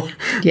row,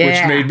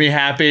 which made me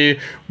happy.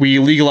 We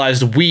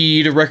legalized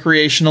weed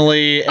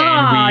recreationally.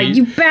 And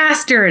you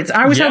bastards.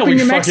 I was hoping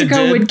New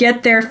Mexico would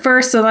get there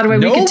first so that way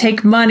we could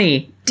take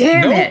money.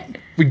 Damn it.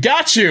 We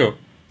got you.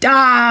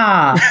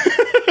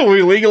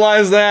 We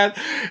legalized that,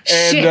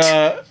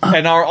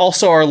 and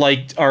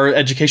our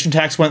education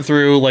tax went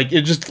through. Like,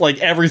 it just, like,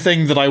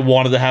 everything that I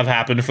wanted to have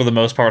happen for the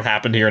most part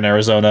happened here in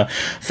Arizona.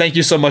 Thank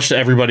you so much to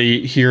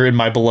everybody here in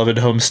my beloved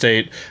home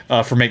state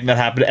for making that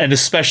happen, and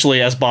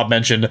especially, as Bob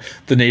mentioned,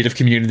 the Native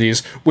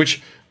communities,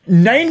 which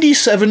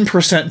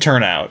 97%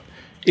 turnout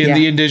in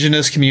the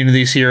indigenous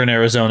communities here in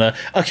Arizona,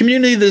 a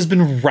community that has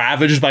been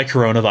ravaged by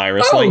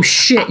coronavirus.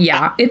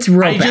 It's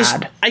real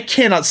bad. I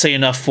cannot say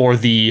enough for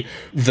the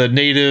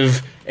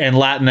Native and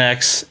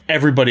Latinx,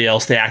 everybody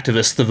else, the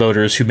activists, the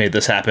voters who made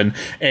this happen.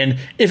 And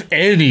if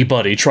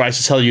anybody tries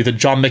to tell you that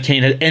John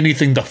McCain had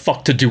anything the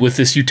fuck to do with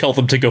this, you tell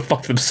them to go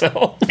fuck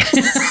themselves.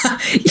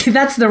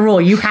 That's the rule.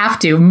 You have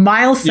to.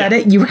 Miles said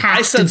it. You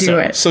have to do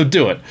it. So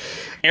do it.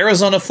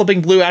 Arizona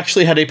Flipping Blue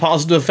actually had a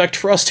positive effect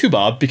for us too,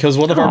 Bob, because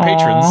one of our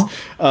patrons,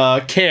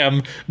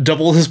 Cam,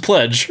 doubled his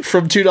pledge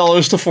from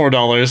 $2 to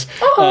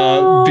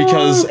 $4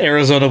 because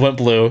Arizona went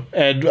blue.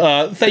 And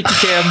thank you,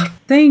 Cam.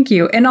 Thank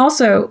you. And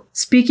also,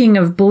 speaking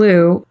of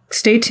blue,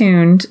 stay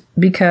tuned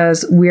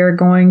because we're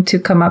going to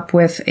come up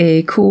with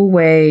a cool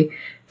way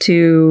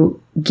to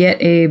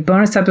get a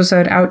bonus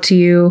episode out to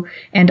you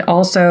and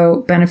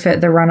also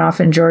benefit the runoff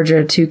in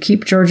Georgia to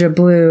keep Georgia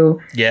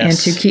blue and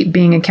to keep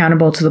being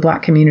accountable to the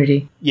Black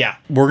community. Yeah,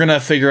 we're going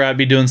to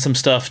be doing some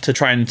stuff to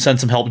try and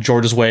send some help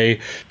Georgia's way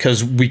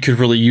because we could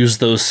really use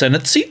those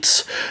Senate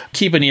seats.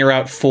 Keep an ear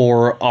out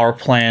for our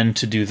plan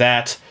to do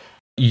that.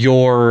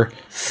 Your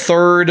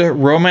third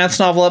romance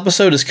novel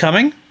episode is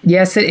coming.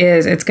 Yes, it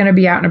is. It's going to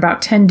be out in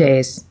about 10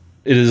 days.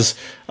 It is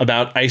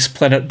about Ice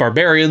Planet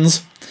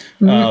barbarians.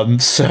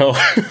 So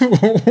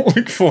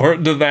look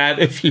forward to that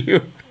if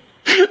you're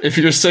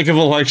sick of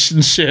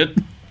election shit.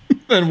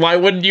 Then why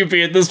wouldn't you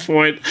be at this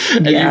point?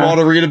 And you want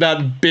to read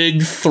about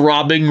big,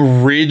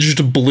 throbbing,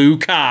 ridged blue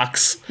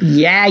cocks.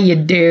 Yeah, you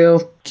do.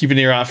 Keep an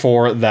ear out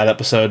for that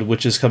episode,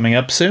 which is coming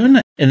up soon.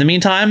 In the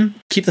meantime,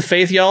 keep the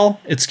faith, y'all.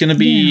 It's going to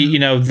be,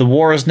 the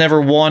war is never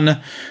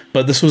won,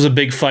 but this was a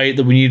big fight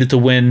that we needed to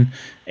win,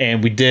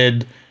 and we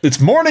did.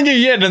 It's morning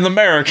again in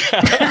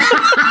America.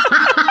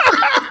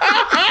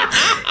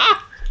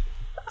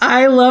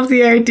 I love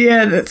the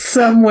idea that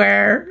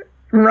somewhere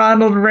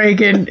Ronald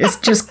Reagan is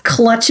just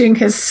clutching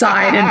his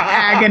side in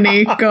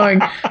agony, going,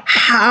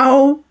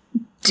 "How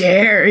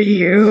dare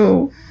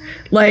you?"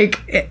 Like,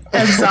 a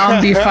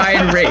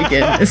zombified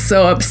Reagan is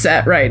so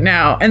upset right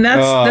now. And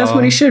that's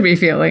what he should be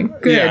feeling.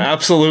 Good. Yeah,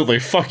 absolutely.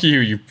 Fuck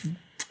you, you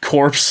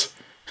corpse.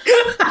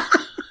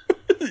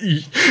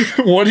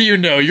 What do you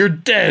know? You're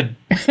dead.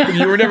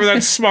 You were never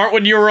that smart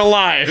when you were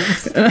alive.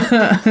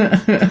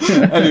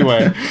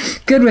 Anyway.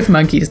 Good with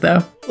monkeys,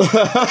 though.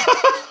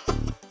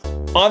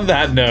 On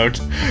that note,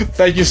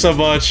 thank you so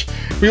much.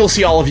 We will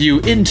see all of you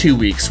in 2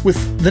 weeks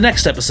with the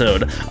next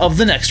episode of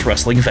The Next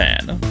Wrestling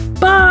Fan.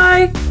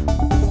 Bye!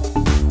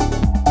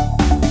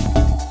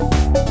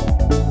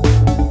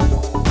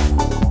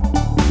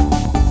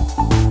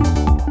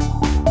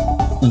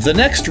 The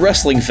Next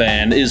Wrestling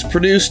Fan is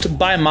produced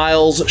by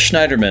Miles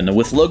Schneiderman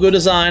with logo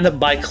design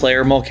by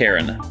Claire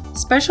Mulcairn.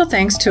 Special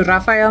thanks to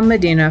Rafael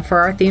Medina for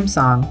our theme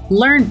song,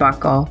 Learn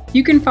Buckle.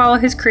 You can follow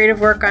his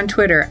creative work on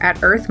Twitter at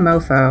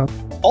EarthMofo.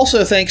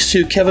 Also thanks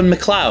to Kevin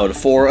MacLeod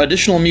for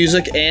additional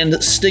music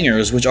and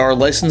stingers, which are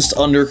licensed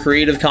under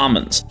Creative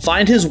Commons.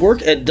 Find his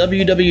work at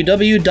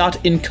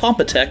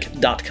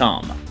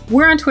www.incompetech.com.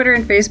 We're on Twitter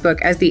and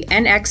Facebook as the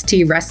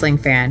NXT Wrestling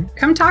Fan.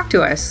 Come talk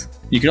to us.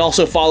 You can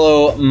also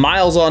follow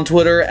Miles on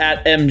Twitter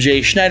at MJ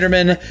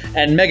Schneiderman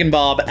and Megan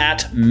Bob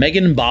at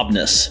Megan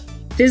Bobness.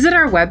 Visit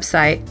our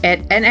website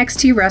at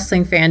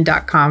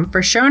nxtwrestlingfan.com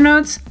for show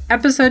notes,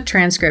 episode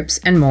transcripts,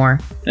 and more.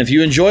 If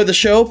you enjoy the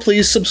show,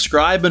 please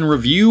subscribe and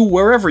review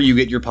wherever you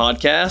get your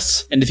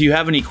podcasts. And if you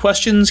have any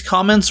questions,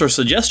 comments, or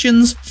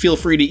suggestions, feel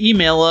free to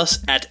email us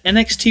at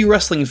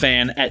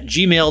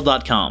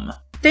nxtwrestlingfan@gmail.com.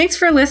 Thanks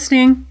for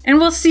listening, and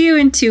we'll see you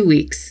in 2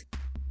 weeks.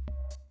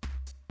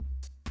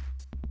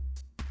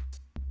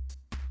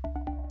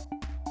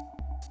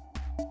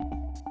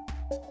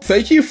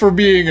 Thank you for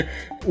being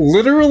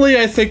literally,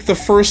 I think, the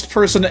first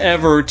person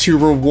ever to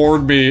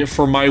reward me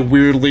for my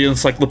weirdly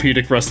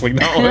encyclopedic wrestling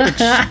knowledge.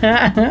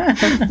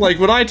 Like,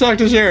 when I talk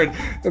to Sharon,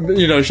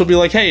 she'll be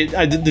like, "Hey,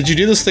 did you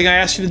do this thing I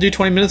asked you to do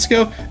 20 minutes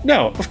ago?"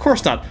 "No, of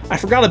course not. I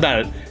forgot about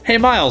it." "Hey,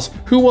 Miles,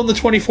 who won the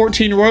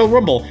 2014 Royal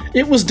Rumble?"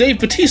 "It was Dave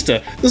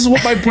Bautista." This is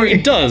what my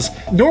brain does.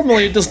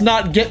 Normally, it does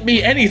not get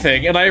me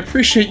anything, and I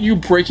appreciate you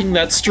breaking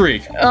that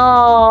streak.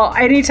 Oh,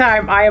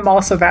 anytime. I am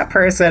also that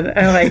person.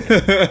 And like,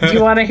 do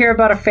you want to hear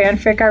about a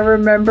fanfic I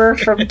remember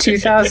from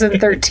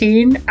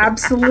 2013?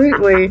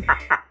 Absolutely.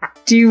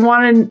 Do you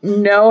want to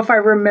know if I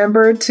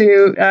remember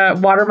to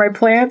water my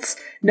plants?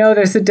 No,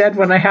 there's a dead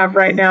one I have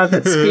right now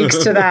that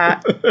speaks to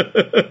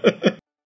that.